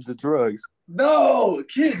addicted to drugs? No,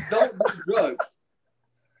 kids don't do drugs.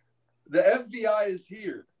 The FBI is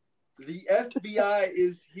here. The FBI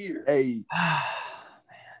is here. Hey,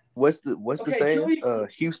 what's the saying?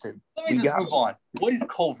 Houston. Let me just move on. What is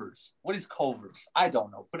Culver's? I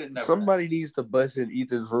don't know. Put it in there. Somebody needs to bust in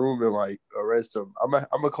Ethan's room and like arrest him. I'm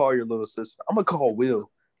gonna call your little sister. I'm gonna call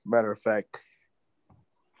Will. Matter of fact,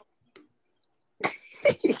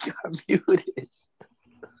 he got muted.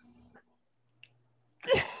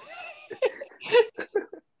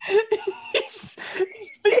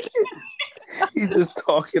 He's just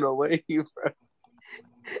talking away, bro.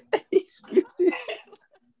 He's muted.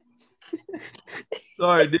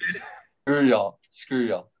 Sorry, dude. Screw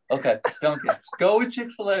y'all. Okay, Duncan, go with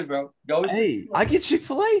Chick-fil-A, bro. Go with Chick-fil-A. I get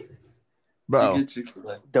Chick-fil-A, bro. You get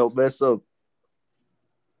Chick-fil-A. Don't mess up.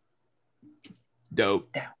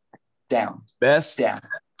 Dope. Down. Best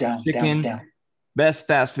Down. chicken. Down. Best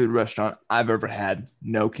fast food restaurant I've ever had.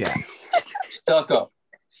 No cap. Suck up.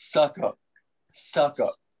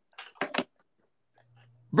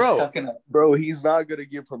 Bro, he's not gonna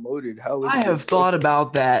get promoted. How is I have thought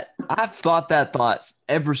about that. I've thought that thoughts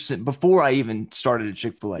ever since before I even started at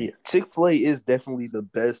Chick-fil-A. Yeah, Chick-fil-A is definitely the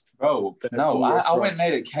best. Bro, no, I went and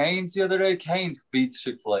ate at Cane's the other day. Cane's beats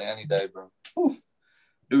Chick-fil-A any day, bro. Whew.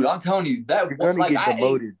 Dude, I'm telling you, you're gonna get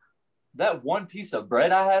demoted. That one piece of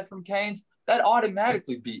bread I had from Cane's, that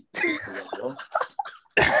automatically beat Chick-fil-A, bro.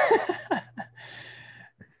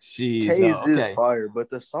 Jeez, Cane's is fire, but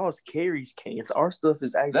the sauce carries Cane's. Our stuff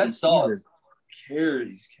is actually that sauce seasoned.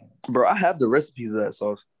 Carries Cane's. Bro, I have the recipes of that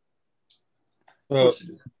sauce. Of course you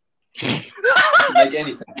do. You can make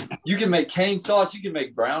anything. You can make cane sauce. You can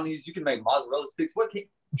make brownies. You can make mozzarella sticks. What can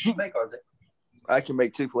you make, RJ? I can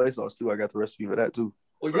make Chick-fil-A sauce too. I got the recipe for that too.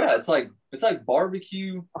 Well, yeah, it's like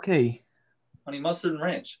barbecue. Okay. Honey mustard and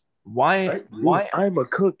ranch. Why? Right? Why? I'm a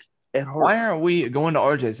cook at heart. Why aren't we going to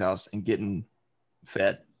RJ's house and getting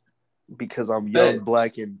fed? Because I'm young,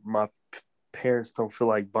 black, and my parents don't feel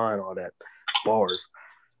like buying all that bars.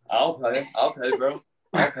 I'll pay, bro.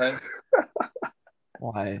 I'll pay.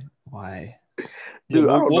 Why? Dude,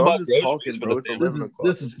 I don't know. I'm just talking, bro. It's 11 o'clock.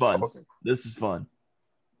 This is fun. This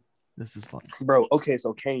is fun. Bro, okay,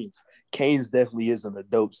 so Cane's. Cane's definitely is in the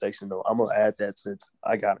dope section, though. I'm going to add that since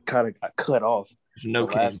I got cut off. There's no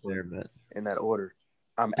Cane's there, but in that order.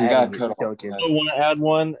 I'm adding it, Duncan. I want to add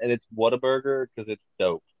one, and it's Whataburger because it's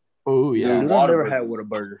dope. Oh, yeah. Dude, I've never had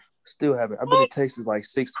Whataburger. Still haven't. I've been to Texas like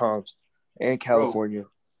 6 times and California. Bro,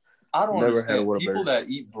 I don't understand people that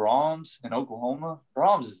eat Brahms in Oklahoma.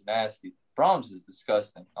 Brahms is nasty. Brahms is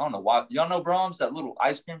disgusting. I don't know why. Y'all know Brahms, that little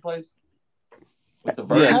ice cream place? With the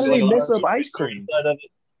How do they mess up ice cream?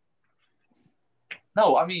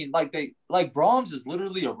 No, I mean, like Brahms is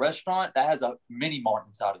literally a restaurant that has a mini mart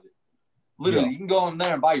inside of it. Literally, you can go in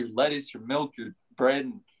there and buy your lettuce, your milk, your bread,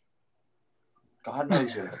 and God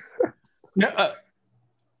knows what.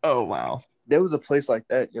 Oh wow! There was a place like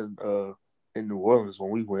that in New Orleans when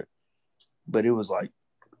we went, but it was like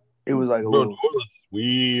a little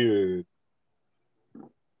weird.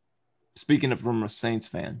 Speaking of from a Saints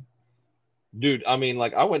fan, dude, I mean,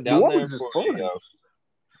 like I went down there for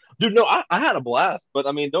dude, no, I had a blast, but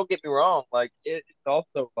I mean, don't get me wrong. Like it's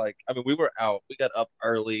also like, I mean, we were out, we got up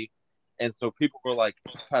early, and so people were like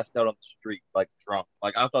passed out on the street, like drunk.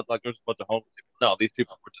 Like I thought like there was a bunch of homeless people. No, these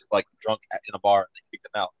people were just like drunk in a bar, and they kicked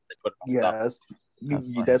them out. They put them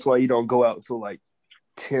on that's why you don't go out until like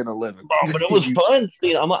 10, 11. Bro, but it was fun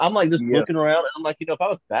seeing. I'm like just looking around, and I'm like, if I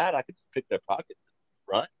was bad, I could just pick their pockets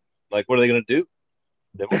and run. Like, what are they gonna do?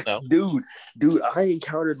 They won't know. Dude, I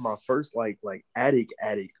encountered my first like addict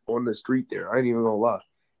on the street there. I ain't even gonna lie.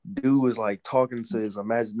 Dude was like talking to his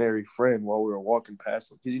imaginary friend while we were walking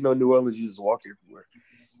past him. Because New Orleans, you just walk everywhere.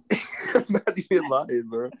 I'm not even lying,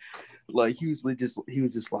 bro. Like he was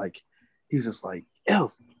just like,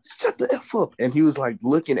 F, shut the F up. And he was like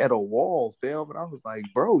looking at a wall, fam. And I was like,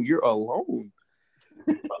 bro, you're alone.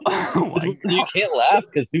 Oh my God. You can't laugh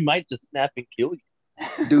because he might just snap and kill you.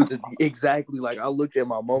 Dude, exactly. Like I looked at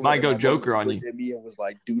my mom. Might go Joker on you. Looked at me and was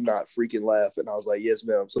like, "Do not freaking laugh." And I was like, "Yes,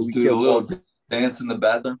 ma'am." So we do kept a little dance in the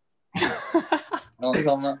bathroom. You know what I'm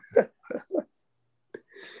talking about?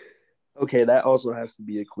 Okay, that also has to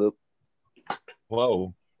be a clip.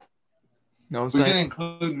 Whoa. No, we can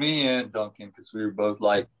include me and Duncan because we were both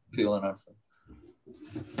like feeling ourselves.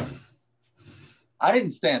 I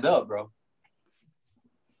didn't stand up, bro.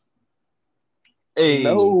 Hey.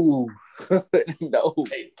 No. No.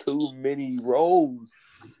 Hey. Too many rolls.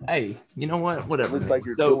 Hey, you know what? Whatever. Looks like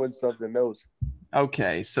you're doing something else.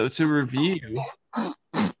 Okay, so to review.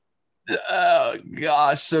 Oh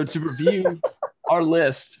gosh! So to review our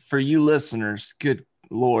list for you listeners, good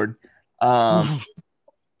Lord. In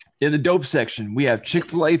the dope section, we have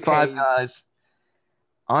Chick-fil-A, Five Guys,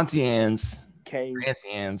 Auntie Anne's, Auntie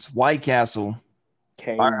Anne's, White Castle,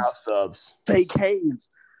 Firehouse Subs. Say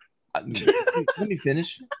Canes. Let me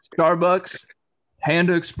finish. Starbucks,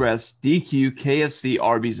 Panda Express, DQ, KFC,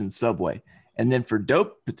 Arby's, and Subway. And then for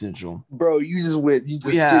dope potential, bro, you just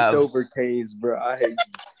skipped over Canes, bro. I hate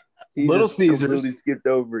you. Little Caesars, completely skipped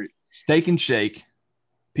over it. Steak and Shake,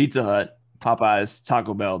 Pizza Hut, Popeyes,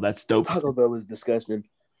 Taco Bell. That's dope. Taco Bell is disgusting.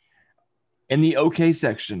 In the OK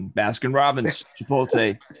section, Baskin Robbins,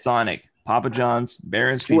 Chipotle, Sonic, Papa John's,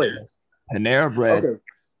 Barron's Pizza, Panera Bread,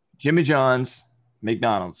 Jimmy John's,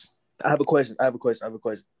 McDonald's. I have a question.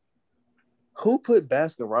 Who put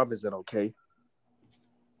Baskin Robbins in OK?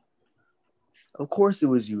 Of course it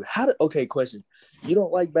was you. Question. You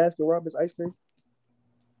don't like Baskin Robbins ice cream?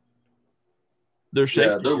 They're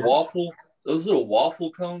shaking. Yeah, they're waffle. Those little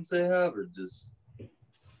waffle cones they have are just.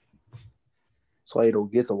 That's why you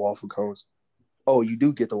don't get the waffle cones. Oh, you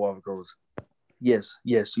do get the waffle cones. Yes,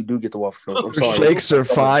 you do get the waffle cones. I'm sorry. Shakes are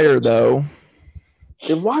fire, though.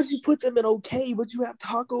 Then why'd you put them in OK, but you have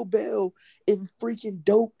Taco Bell in freaking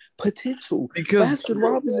dope potential? Because Baskin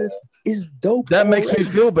Robbins is dope. That makes me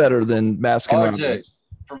feel better than Baskin Robbins.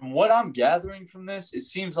 From what I'm gathering from this, it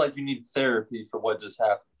seems like you need therapy for what just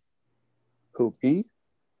happened. Who, Pete?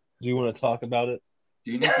 Do you want to talk about it?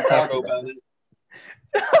 Do you need to talk about it?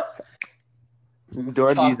 Do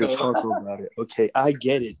I need to talk about it? Okay, I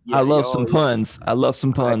get it. Yeah, I love some puns.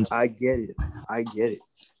 I get it.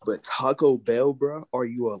 But Taco Bell, bro, are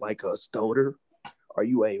you a stoner? Are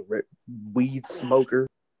you a weed smoker?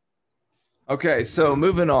 Okay, so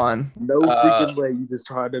moving on. No freaking way. You just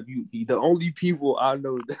trying to be the only people I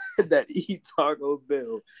know that eat Taco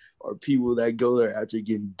Bell are people that go there after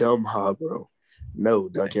getting dumb high, bro. No,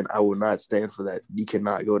 Duncan, I will not stand for that. You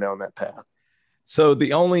cannot go down that path. So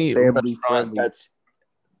the only family friendly. That's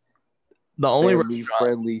the only family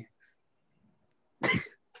friendly.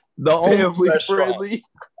 The only family friendly.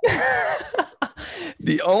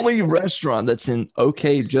 The only restaurant that's in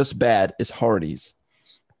OK just bad is Hardee's.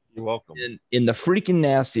 You're welcome. In the freaking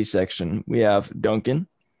nasty section, we have Dunkin',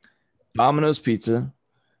 Domino's Pizza,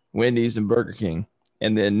 Wendy's, and Burger King.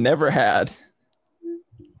 And then never had,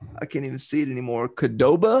 I can't even see it anymore,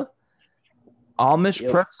 Qdoba,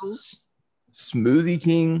 Amish pretzels, Smoothie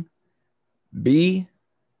King, B,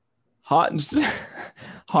 Hot and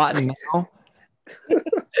Now,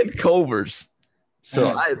 and Culver's.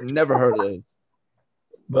 So I've never heard of those.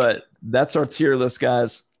 But that's our tier list,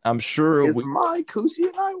 guys. I'm sure my Kushi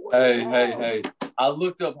and I went. Hey. I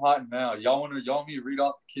looked up Hot and Now. Y'all want me to read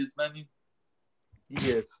off the kids menu?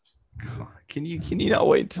 Yes. Can you not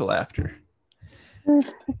wait until after?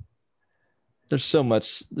 There's so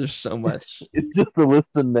much. It's just a list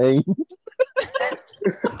of names.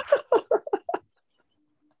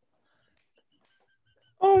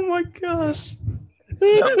 Oh my gosh.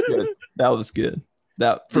 That was good.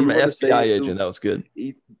 That from an FBI agent, that was good.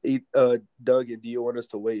 Duncan, do you want us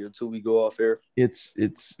to wait until we go off air? It's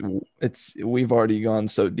we've already gone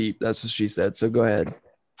so deep. That's what she said. So go ahead.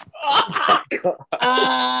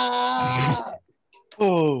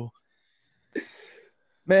 Oh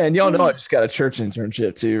man, y'all know I just got a church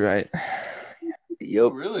internship too, right? Yep. Oh,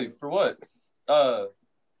 really? For what?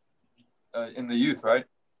 In the youth, right?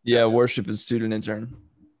 Yeah, worship and student intern.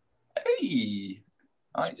 Hey,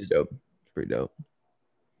 nice. It's pretty dope.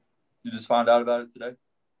 You just found out about it today?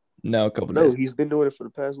 No, a couple days. No, he's been doing it for the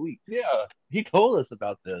past week. Yeah, he told us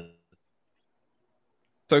about this.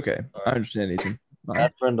 It's okay. I understand, Ethan.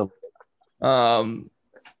 That friend of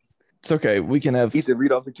It's okay. We can have Ethan,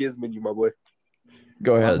 read off the kids menu, my boy.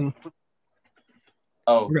 Go ahead.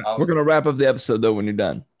 We're gonna wrap up the episode though when you're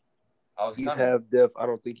done. He's half deaf. I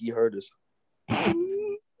don't think he heard us.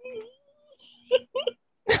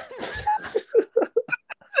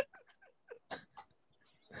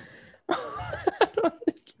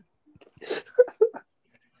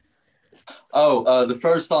 The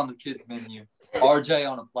first on the kids menu, RJ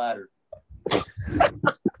on a platter.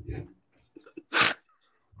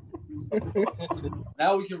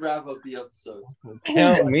 Now we can wrap up the episode.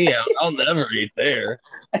 Count me out. I'll never eat there.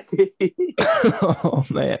 Oh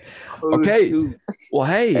man. Okay. Shoot. Well,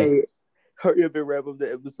 hey. Hurry up and wrap up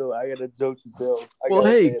the episode. I got a joke to tell. Well,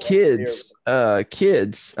 hey, kids.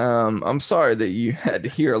 I'm sorry that you had to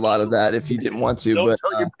hear a lot of that if you didn't want to. Don't but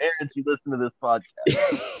tell your parents you listen to this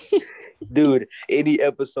podcast. Dude, any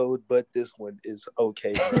episode but this one is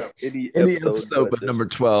okay. Any episode but number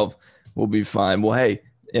 12 will be fine. Well, hey,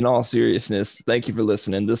 in all seriousness, thank you for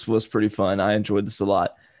listening. This was pretty fun. I enjoyed this a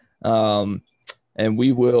lot. And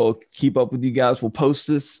we will keep up with you guys. We'll post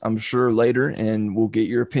this, I'm sure, later, and we'll get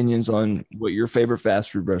your opinions on what your favorite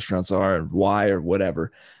fast food restaurants are and why or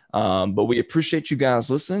whatever. But we appreciate you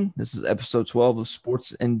guys listening. This is episode 12 of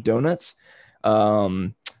Sports and Donuts.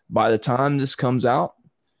 By the time this comes out,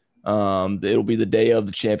 it'll be the day of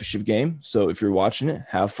the championship game. So if you're watching it,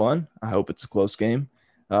 have fun. I hope it's a close game.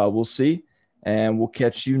 We'll see. And we'll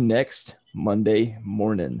catch you next Monday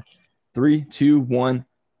morning. 3, 2, 1.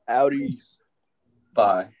 Outies.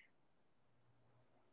 Bye.